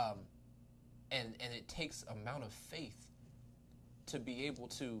of. And it takes amount of faith to be able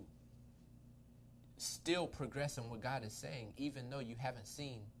to still progress in what God is saying, even though you haven't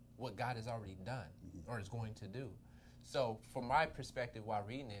seen what God has already done or is going to do. So from my perspective while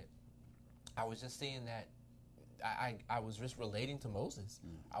reading it, I was just seeing that I was just relating to Moses.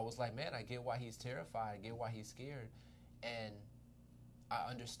 I was like, man, I get why he's terrified. I get why he's scared. And I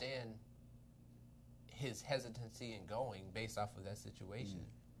understand his hesitancy in going based off of that situation,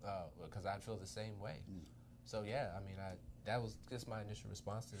 because I'd feel the same way. So, yeah, I mean, that was just my initial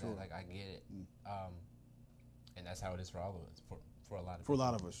response to that. Like, I get it. And that's how it is for all of us, for a lot of people. For a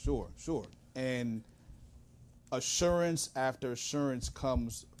lot of us, sure. And assurance after assurance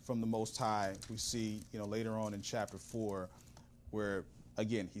comes from the Most High. We see, later on in chapter 4, where,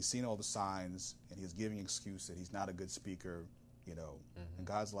 again, he's seen all the signs, and he's giving excuse that he's not a good speaker, and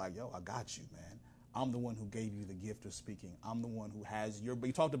God's like, yo, I got you, man. I'm the one who gave you the gift of speaking. I'm the one who has your. But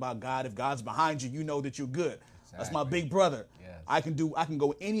you talked about God. If God's behind you, you know that you're good. Exactly. That's my big brother. Yes. I can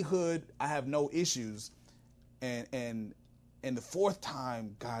go any hood. I have no issues. And the fourth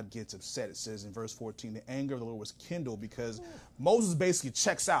time God gets upset, it says in verse 14, the anger of the Lord was kindled because Moses basically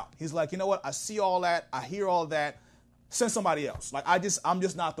checks out. He's like, you know what? I see all that. I hear all that. Send somebody else. Like, I'm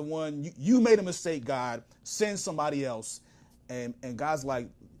just not the one. You made a mistake, God. Send somebody else. And God's like,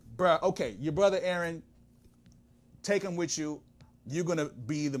 bruh, okay, your brother Aaron, take him with you. You're going to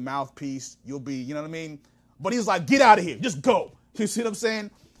be the mouthpiece. You'll be, you know what I mean? But he's like, get out of here. Just go. You see what I'm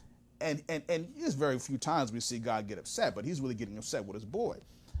saying? And there's very few times we see God get upset, but he's really getting upset with his boy.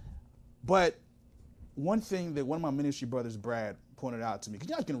 But one thing that one of my ministry brothers, Brad, pointed out to me, because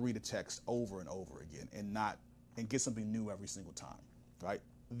you guys can read a text over and over again and get something new every single time, right?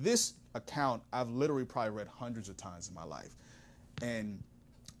 This account, I've literally probably read hundreds of times in my life. And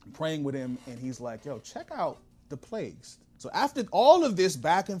I'm praying with him, and he's like, yo, check out the plagues. So after all of this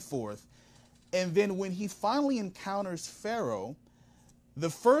back and forth, and then when he finally encounters Pharaoh, The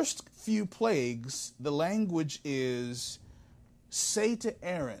first few plagues, the language is, say to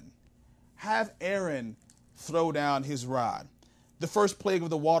Aaron, have Aaron throw down his rod. The first plague of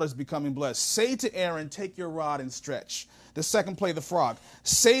the waters becoming blood. Say to Aaron, take your rod and stretch. The second plague, the frog.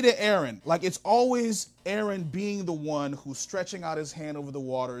 Say to Aaron, like it's always Aaron being the one who's stretching out his hand over the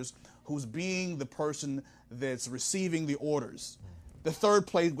waters, who's being the person that's receiving the orders. The third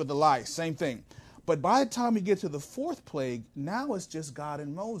plague with the lice, same thing. But by the time we get to the fourth plague, now it's just God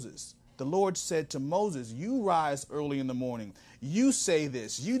and Moses. The Lord said to Moses, you rise early in the morning. You say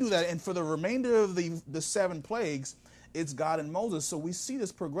this, you do that. And for the remainder of the 7 plagues, it's God and Moses. So we see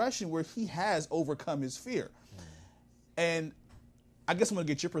this progression where he has overcome his fear. And I guess I'm going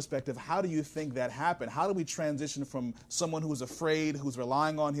to get your perspective. How do you think that happened? How do we transition from someone who's afraid, who's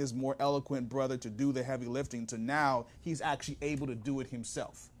relying on his more eloquent brother to do the heavy lifting, to now he's actually able to do it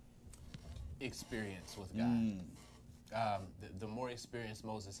himself? Experience with God. The more experience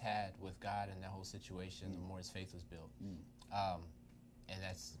Moses had with God in that whole situation, the more his faith was built. And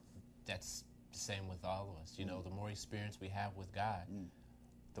that's the same with all of us. You know, the more experience we have with God,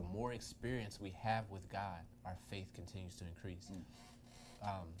 the more experience we have with God, our faith continues to increase.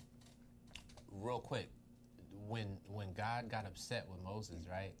 Real quick, when God got upset with Moses,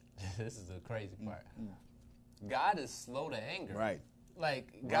 right? This is the crazy part. God is slow to anger. Right.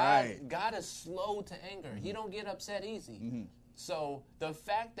 Like God is slow to anger. He don't get upset easy. So the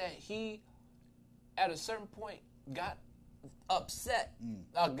fact that he, at a certain point, got upset,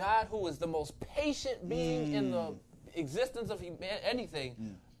 a God who is the most patient being in the existence of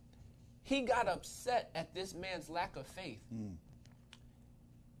anything, he got upset at this man's lack of faith.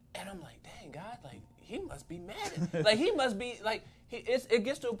 And I'm like, dang, God, like he must be mad. Like he must be like it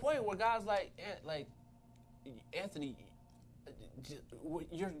gets to a point where God's like Anthony,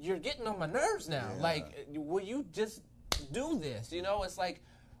 you're getting on my nerves now. Yeah. Like, will you just do this? You know, it's like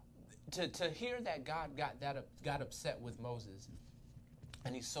to hear that God got upset with Moses,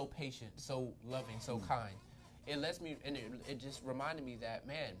 and he's so patient, so loving, so kind. It lets me, and it just reminded me that,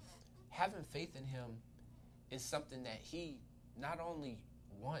 man, having faith in him is something that he not only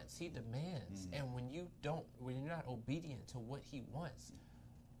wants, he demands. And when you're not obedient to what he wants,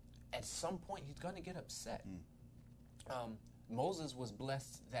 at some point he's going to get upset. Moses was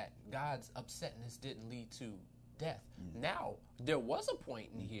blessed that God's upsetness didn't lead to death. Now, there was a point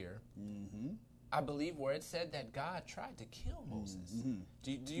in here, I believe, where it said that God tried to kill Moses.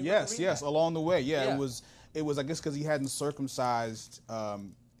 Do you yes, that? Along the way. Yeah. It was I guess because he hadn't circumcised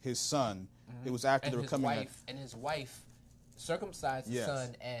his son. It was after they were coming. And his wife circumcised his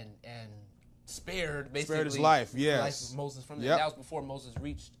son and spared his life. Yes, life of Moses from that. That was before Moses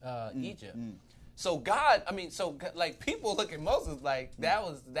reached Egypt. So God, like people look at Moses like that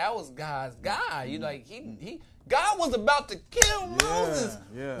was God's guy. You like God was about to kill Moses.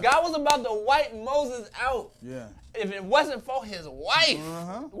 Yeah. God was about to wipe Moses out. Yeah. If it wasn't for his wife.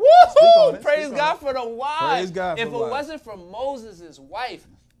 Woohoo! Praise God for the wife. Praise God for if it wasn't for Moses' wife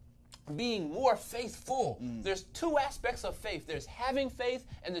being more faithful, there's 2 aspects of faith. There's having faith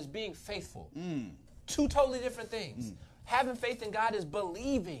and there's being faithful. 2 totally different things. Having faith in God is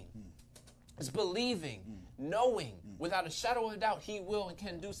believing. It's believing, knowing, without a shadow of a doubt, he will and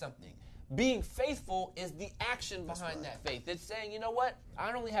can do something. Being faithful is the action behind that faith. It's saying, you know what? I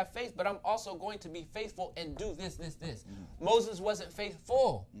not only have faith, but I'm also going to be faithful and do this. Moses wasn't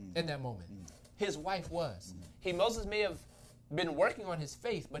faithful in that moment. His wife was. Moses may have been working on his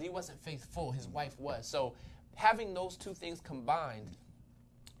faith, but he wasn't faithful. His wife was. So having those 2 things combined,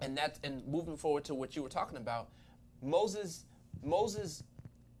 and moving forward to what you were talking about, Moses,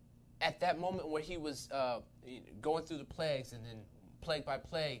 at that moment where he was going through the plagues, and then plague by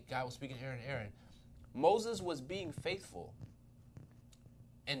plague, God was speaking to Aaron. Moses was being faithful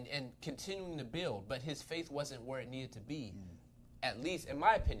and continuing to build, but his faith wasn't where it needed to be, at least in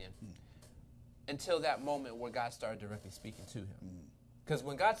my opinion, until that moment where God started directly speaking to him. Because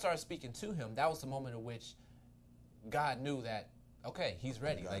when God started speaking to him, that was the moment in which God knew that, okay, he's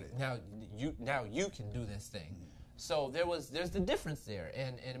ready. Now you can do this thing. So there's the difference there,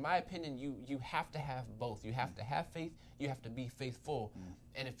 and in my opinion, you have to have both. You have to have faith. You have to be faithful.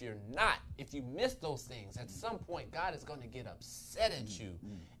 And if you miss those things, at some point, God is going to get upset at you.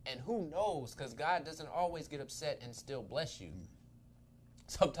 And who knows? Because God doesn't always get upset and still bless you.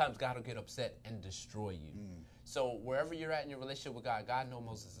 Sometimes God will get upset and destroy you. So wherever you're at in your relationship with God, God knows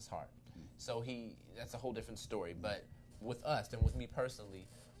Moses' heart. So that's a whole different story. But with us and with me personally,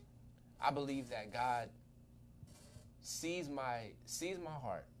 I believe that God sees my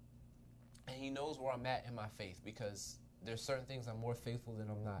heart, and he knows where I'm at in my faith, because there's certain things I'm more faithful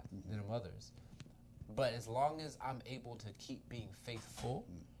than I'm not, than I'm others. But as long as I'm able to keep being faithful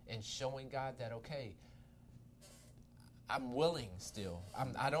and showing God that, okay, I'm willing still.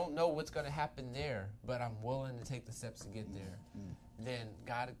 I don't know what's going to happen there, but I'm willing to take the steps to get there. Then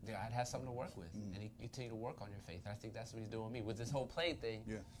God has something to work with, and He continue to work on your faith. I think that's what He's doing with me with this whole plane thing.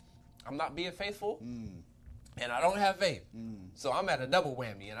 Yeah. I'm not being faithful, and I don't have faith, so I'm at a double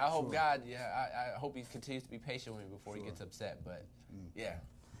whammy. And I hope God, I hope He continues to be patient with me before He gets upset. But yeah.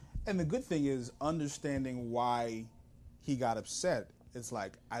 And the good thing is understanding why He got upset. It's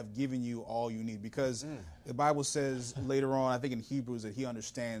like, I've given you all you need, because the Bible says later on, I think in Hebrews, that He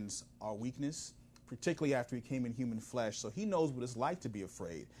understands our weakness, particularly after He came in human flesh. So He knows what it's like to be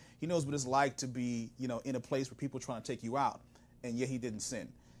afraid. He knows what it's like to be, in a place where people are trying to take you out, and yet He didn't sin.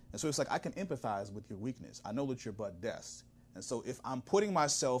 And so it's like, I can empathize with your weakness. I know that you're but dust. And so if I'm putting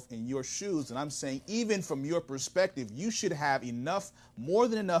myself in your shoes, and I'm saying, even from your perspective, you should have more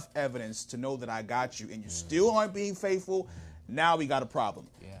than enough evidence to know that I got you, and you still aren't being faithful, now we got a problem.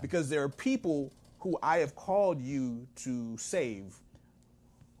 Yeah. Because there are people who I have called you to save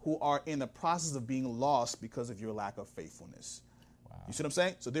who are in the process of being lost because of your lack of faithfulness. Wow. You see what I'm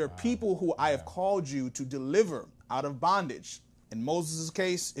saying? So there are people who I have called you to deliver out of bondage. In Moses'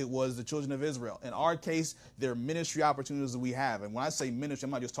 case, it was the children of Israel. In our case, there are ministry opportunities that we have. And when I say ministry,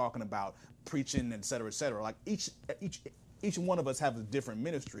 I'm not just talking about preaching, et cetera, et cetera. Like each one of us have a different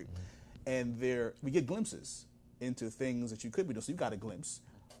ministry. And we get glimpses into things that you could be doing. So you got a glimpse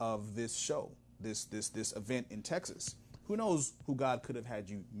of this show, this event in Texas. Who knows who God could have had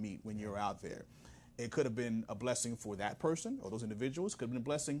you meet when you're out there? It could have been a blessing for that person or those individuals. Could have been a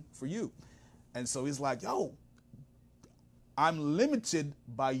blessing for you. And so He's like, yo, I'm limited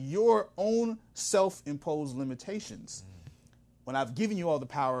by your own self-imposed limitations when I've given you all the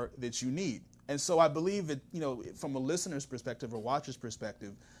power that you need. And so I believe that, from a listener's perspective or watcher's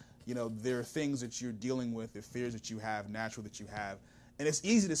perspective, there are things that you're dealing with, the fears that you have, natural that you have. And it's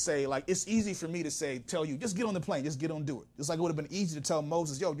easy to say, like, it's easy for me to tell you, just get on the plane, just get on, do it. Just like it would have been easy to tell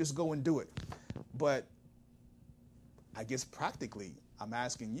Moses, yo, just go and do it. But I guess practically, I'm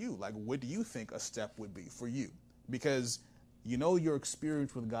asking you, like, what do you think a step would be for you? Because your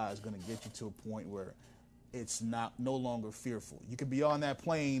experience with God is going to get you to a point where it's no longer fearful. You could be on that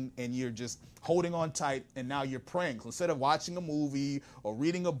plane and you're just holding on tight, and now you're praying. So instead of watching a movie or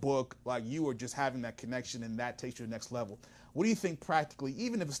reading a book, like, you are just having that connection, and that takes you to the next level. What do you think practically,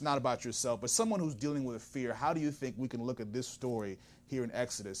 even if it's not about yourself, but someone who's dealing with fear, how do you think we can look at this story here in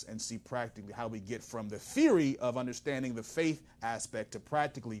Exodus and see practically how we get from the theory of understanding the faith aspect to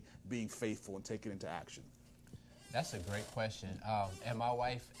practically being faithful and taking it into action? That's a great question. And my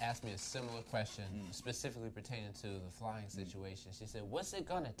wife asked me a similar question, specifically pertaining to the flying situation. She said, what's it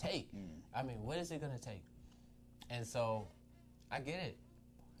going to take? I mean, what is it going to take? And so I get it.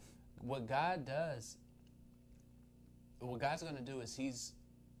 What God's going to do is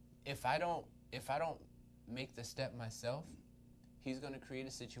if I don't make the step myself, He's going to create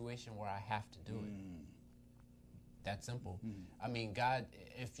a situation where I have to do it. That simple. I mean, God,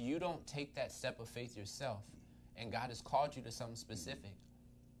 if you don't take that step of faith yourself, and God has called you to something specific,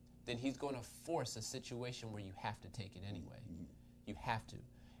 then He's going to force a situation where you have to take it anyway. You have to.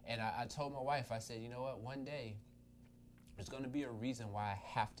 And I told my wife, I said, you know what, one day there's going to be a reason why I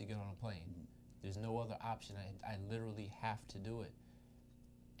have to get on a plane. There's no other option. I literally have to do it.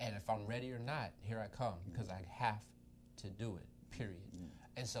 And if I'm ready or not, here I come, because I have to do it, period.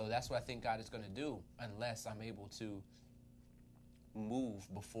 And so that's what I think God is going to do, unless I'm able to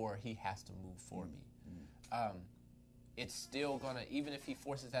move before He has to move for me. It's still gonna, even if He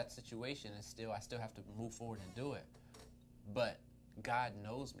forces that situation, I still have to move forward and do it. But God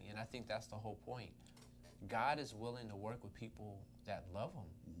knows me, and I think that's the whole point. God is willing to work with people that love Him.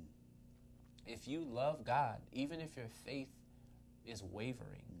 If you love God, even if your faith is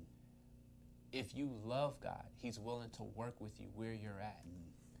wavering, if you love God, He's willing to work with you where you're at.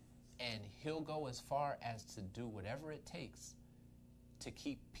 And He'll go as far as to do whatever it takes to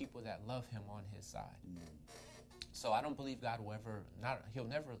keep people that love Him on His side. So I don't believe God will ever, He'll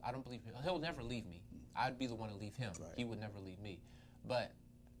never leave me. I'd be the one to leave Him. Right. He would never leave me. But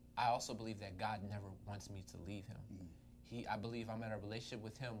I also believe that God never wants me to leave Him. I believe I'm in a relationship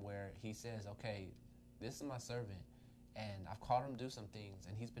with Him where He says, okay, this is my servant, and I've called him to do some things,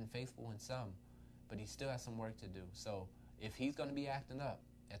 and he's been faithful in some, but he still has some work to do. So if he's going to be acting up,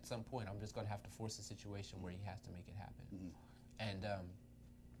 at some point, I'm just going to have to force a situation where he has to make it happen. And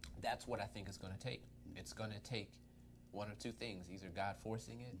that's what I think it's going to take. It's going to take one or two things, either God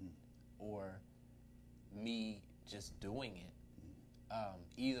forcing it or me just doing it.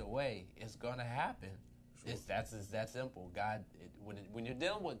 Either way, it's going to happen. It's that simple. God, when you're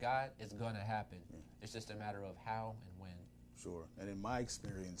dealing with God, it's going to happen. It's just a matter of how and when. Sure. And in my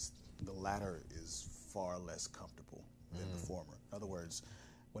experience, the latter is far less comfortable than the former. In other words,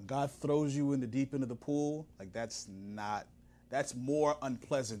 when God throws you in the deep end of the pool, like that's more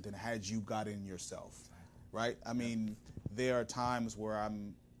unpleasant than had you got in yourself, right? I mean, there are times where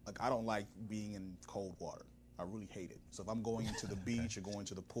I don't like being in cold water. I really hate it. So if I'm going into the beach or going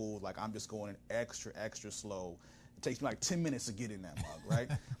to the pool, like I'm just going extra, extra slow. It takes me like 10 minutes to get in that mug, right?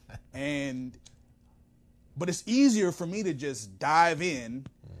 But it's easier for me to just dive in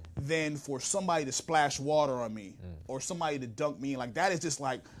than for somebody to splash water on me or somebody to dunk me. Like that is just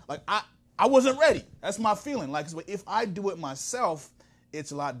like I wasn't ready. That's my feeling. Like if I do it myself,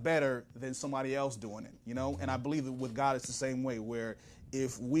 it's a lot better than somebody else doing it, you know? And I believe that with God it's the same way, where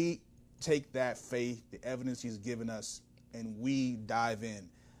if we take that faith, the evidence he's given us, and we dive in,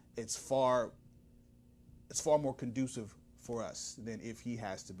 it's far more conducive for us than if he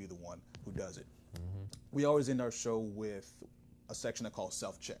has to be the one who does it. We always end our show with a section I call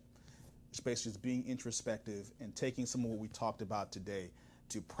self-check, which basically is being introspective and taking some of what we talked about today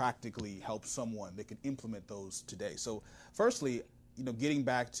to practically help someone that can implement those today. So firstly, getting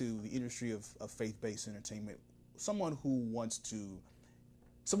back to the industry of faith-based entertainment, someone who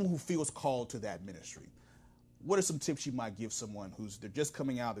feels called to that ministry, what are some tips you might give someone they're just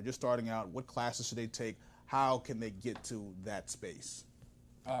coming out, they're just starting out? What classes should they take? How can they get to that space?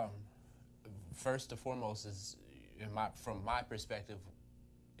 First and foremost is, from my perspective,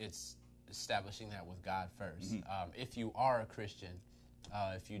 it's establishing that with God first. If you are a Christian,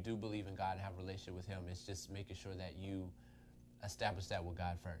 if you do believe in God and have a relationship with him, it's just making sure that you establish that with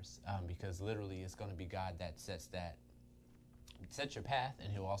God first, because literally it's going to be God that sets your path,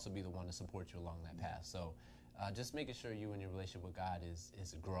 and he'll also be the one to support you along that path. So just making sure you and your relationship with God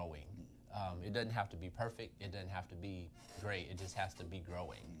is growing. It doesn't have to be perfect. It doesn't have to be great. It just has to be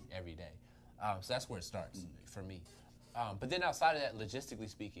growing every day. So that's where it starts for me. But then outside of that, logistically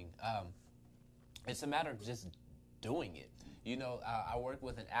speaking, it's a matter of just doing it. I work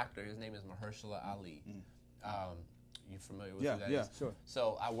with an actor. His name is Mahershala Ali. You familiar with who that is? Yeah, sure.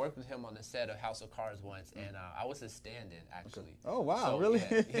 So I worked with him on the set of House of Cards once, and I was his stand-in, actually. Okay. Oh, wow, so, really?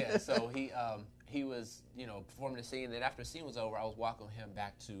 Yeah. So he was, performing the scene. Then after the scene was over, I was walking him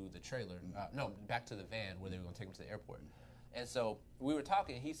back to the trailer. Back to the van where they were going to take him to the airport. And so we were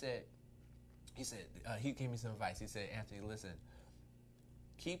talking. He gave me some advice. He said, Anthony, listen,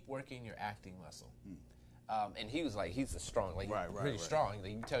 keep working your acting muscle. And he was like, he's strong, pretty strong.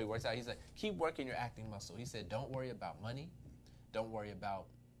 Like, you can tell he works out. He's like, keep working your acting muscle. He said, don't worry about money. Don't worry about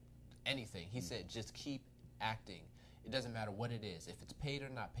anything. He said, just keep acting. It doesn't matter what it is, if it's paid or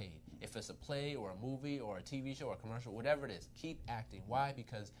not paid. If it's a play or a movie or a TV show or a commercial, whatever it is, keep acting. Why?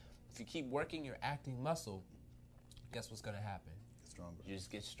 Because if you keep working your acting muscle, guess what's going to happen? Stronger. You just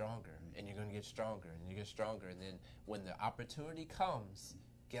get stronger, and you're going to get stronger, and you get stronger. And then when the opportunity comes,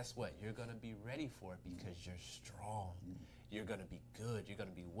 guess what? You're going to be ready for it because you're strong. You're going to be good. You're going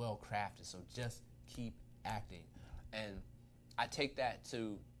to be well crafted. So just keep acting. And I took that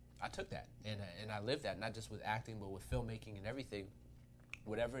and I lived that, not just with acting, but with filmmaking and everything.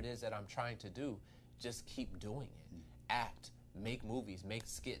 Whatever it is that I'm trying to do, just keep doing it. Act, make movies, make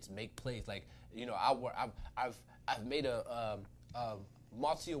skits, make plays. Like, I've made a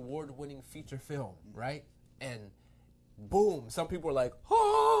multi-award-winning feature film, right? And boom, some people are like,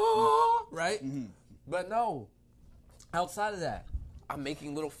 oh, right? But no, outside of that, I'm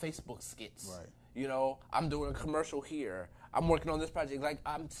making little Facebook skits. Right. I'm doing a commercial here. I'm working on this project. Like,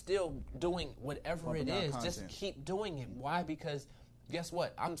 I'm still doing whatever it is. Content. Just keep doing it. Why? Because guess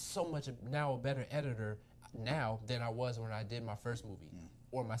what? I'm so much now a better editor now than I was when I did my first movie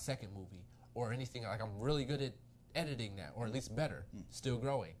or my second movie or anything. Like, I'm really good at editing now, or at least better, still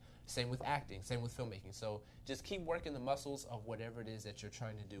growing. Same with acting, same with filmmaking. So just keep working the muscles of whatever it is that you're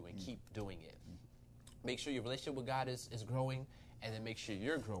trying to do and keep doing it. Make sure your relationship with God is growing, and then make sure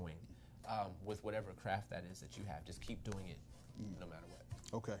you're growing with whatever craft that is that you have. Just keep doing it no matter what.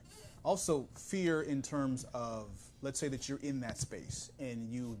 Okay. Also, fear in terms of, let's say that you're in that space and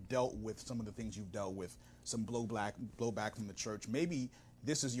you dealt with some of the things you've dealt with, some blowback from the church. Maybe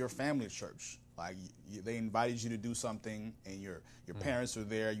this is your family church. Like they invited you to do something, and your parents are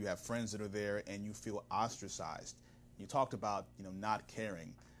there, you have friends that are there, and you feel ostracized. You talked about not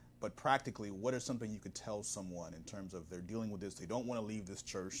caring, but practically, what is something you could tell someone in terms of they're dealing with this? They don't want to leave this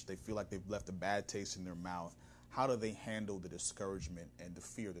church. They feel like they've left a bad taste in their mouth. How do they handle the discouragement and the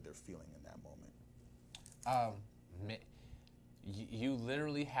fear that they're feeling in that moment? You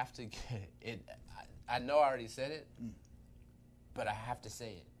literally have to get it. I know I already said it, but I have to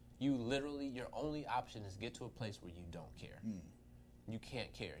say it. You literally, your only option is get to a place where you don't care. You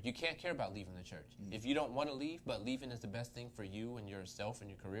can't care. You can't care about leaving the church. If you don't want to leave, but leaving is the best thing for you and yourself and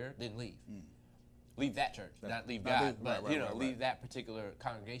your career, then leave. Leave that church, not leave God, but leave that particular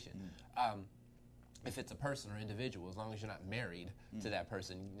congregation. If it's a person or individual, as long as you're not married to that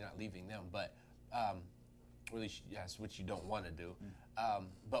person, you're not leaving them. But really, that's what you don't want to do.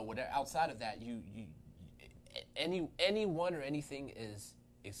 But whatever, outside of that, anyone or anything is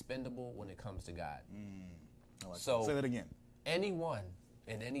expendable when it comes to God. So say that again. Anyone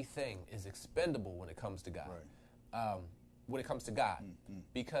and anything is expendable when it comes to God. Right. When it comes to God,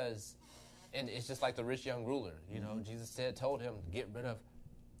 because, and it's just like the rich young ruler. You know, Jesus told him, get rid of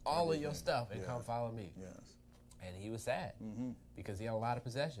all of your stuff and come follow me. Yes. And he was sad because he had a lot of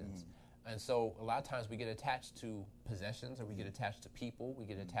possessions. And so a lot of times we get attached to possessions, or we get attached to people, we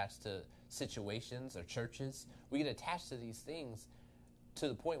get attached to situations or churches. We get attached to these things to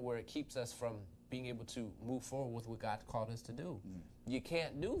the point where it keeps us from being able to move forward with what God called us to do. You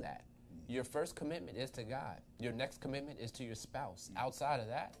can't do that. Your first commitment is to God. Your next commitment is to your spouse. Outside of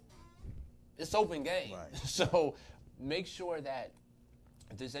that, it's open game. Right. So make sure that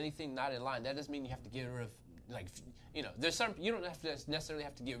if there's anything not in line, that doesn't mean you have to get rid of, there's some, you don't have to necessarily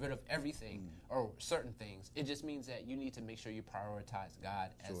have to get rid of everything or certain things. It just means that you need to make sure you prioritize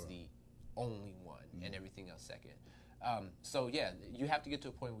God as the only one and everything else second. So yeah, you have to get to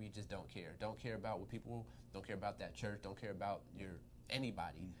a point where you just don't care. Don't care about what people, don't care about that church, don't care about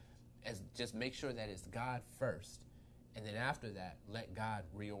anybody. Just make sure that it's God first. And then after that, let God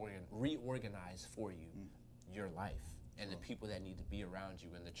reorganize for you your life and the people that need to be around you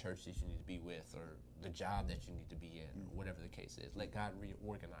and the church that you need to be with or the job that you need to be in or whatever the case is. Let God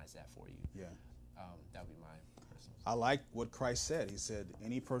reorganize that for you. Yeah. That would be my personal. I like what Christ said. He said,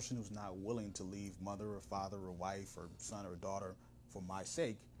 any person who's not willing to leave mother or father or wife or son or daughter for my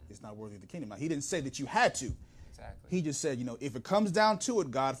sake is not worthy of the kingdom. Now, he didn't say that you had to. Exactly. He just said, if it comes down to it,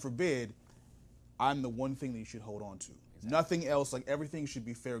 God forbid, I'm the one thing that you should hold on to. Exactly. Nothing else, like everything should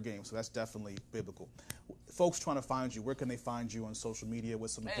be fair game. So that's definitely biblical. Folks trying to find you, where can they find you on social media?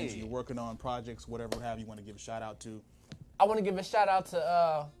 What's some of the things you're working on, projects, whatever have you want to give a shout out to? I want to give a shout out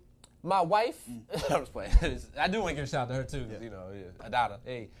to my wife. I was playing. I do want to give a shout out to her too, Adada.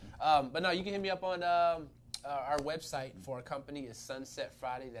 Hey. But no, you can hit me up on our website for our company is Sunset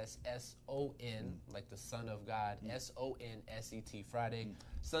Friday. That's SON, like the Son of God, SONSET Friday.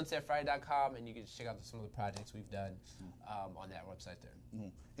 SunsetFriday.com, and you can check out some of the projects we've done on that website there.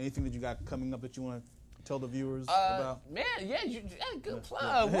 Anything that you got coming up that you want to tell the viewers about? Man, yeah, you got a good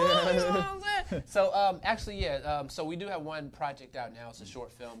plug. Whoa, you know what I'm saying? So, so we do have one project out now. It's a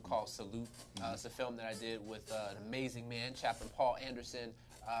short film called Salute. It's a film that I did with an amazing man, Chaplain Paul Anderson,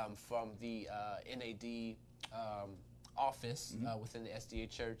 from the NAD office within the SDA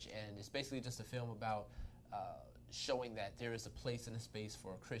Church. And it's basically just a film about showing that there is a place and a space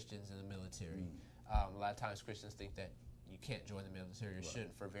for Christians in the military. A lot of times Christians think that you can't join the military or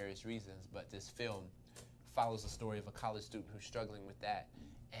shouldn't for various reasons, but this film follows the story of a college student who's struggling with that,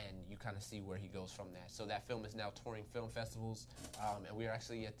 and you kind of see where he goes from that. So that film is now touring film festivals, and we are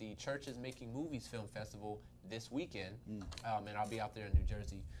actually at the Churches Making Movies Film Festival this weekend, and I'll be out there in New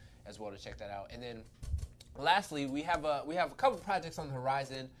Jersey as well to check that out. And then lastly, we have a couple projects on the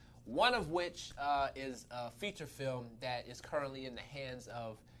horizon, one of which is a feature film that is currently in the hands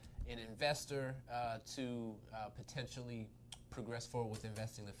of an investor to potentially progress forward with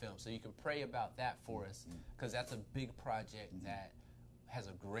investing in the film. So you can pray about that for us, because that's a big project that has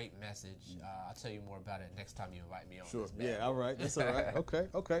a great message. I'll tell you more about it next time you invite me on. Sure. Yeah, all right. That's all right.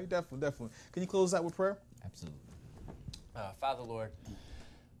 Okay, definitely. Can you close out with prayer? Absolutely. Father, Lord,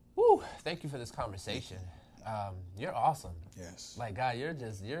 woo, thank you for this conversation. You're awesome. Yes. Like, God, you're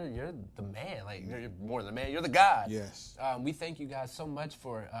the man. Like, you're more than the man. You're the God. Yes. We thank you, guys, so much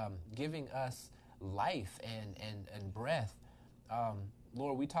for giving us life and breath.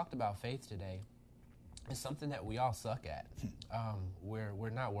 Lord, we talked about faith today. It's something that we all suck at. We're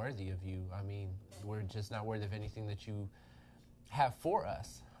not worthy of you. I mean, we're just not worthy of anything that you have for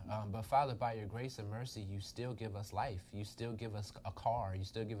us. But Father, by your grace and mercy, you still give us life. You still give us a car. You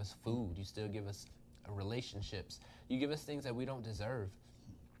still give us food. You still give us relationships. You give us things that we don't deserve.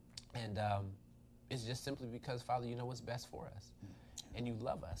 And it's just simply because, Father, you know what's best for us. And you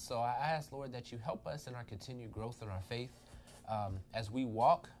love us. So I ask, Lord, that you help us in our continued growth in our faith. As we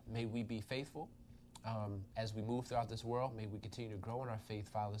walk, may we be faithful. As we move throughout this world, may we continue to grow in our faith,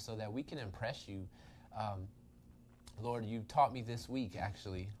 Father, so that we can impress you. Lord, you taught me this week,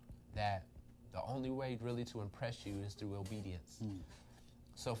 actually, that the only way really to impress you is through obedience.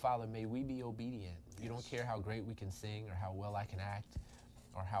 So, Father, may we be obedient. You don't care how great we can sing or how well I can act.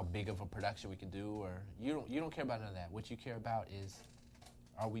 or how big of a production we can do, or you don't care about none of that. What you care about is,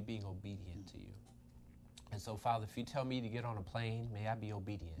 are we being obedient to you? And so, Father, if you tell me to get on a plane, may I be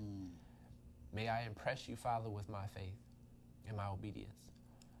obedient. May I impress you, Father, with my faith and my obedience.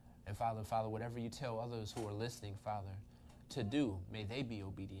 And Father, whatever you tell others who are listening, Father, to do, may they be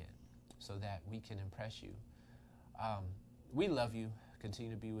obedient so that we can impress you. We love you.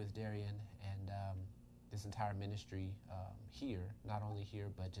 Continue to be with Darian and this entire ministry here, not only here,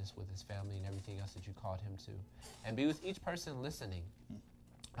 but just with his family and everything else that you called him to. And be with each person listening.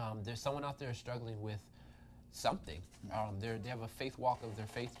 There's someone out there struggling with something. They have a faith walk of their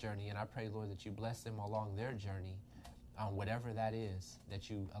faith journey, and I pray, Lord, that you bless them along their journey, whatever that is, that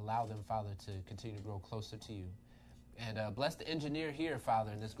you allow them, Father, to continue to grow closer to you. And bless the engineer here,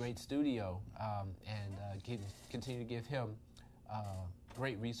 Father, in this great studio, and continue to give him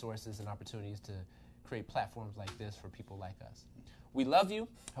great resources and opportunities to create platforms like this for people like us. We love you.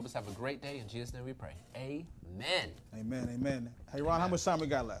 Help us have a great day. In Jesus' name we pray. Amen. Amen. Amen. Hey, Ron, how much time we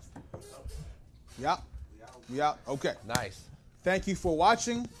got left? Yeah. We out. Okay. Nice. Thank you for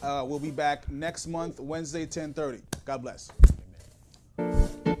watching. We'll be back next month, Wednesday, 10:30. God bless.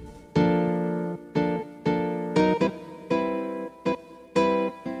 Amen.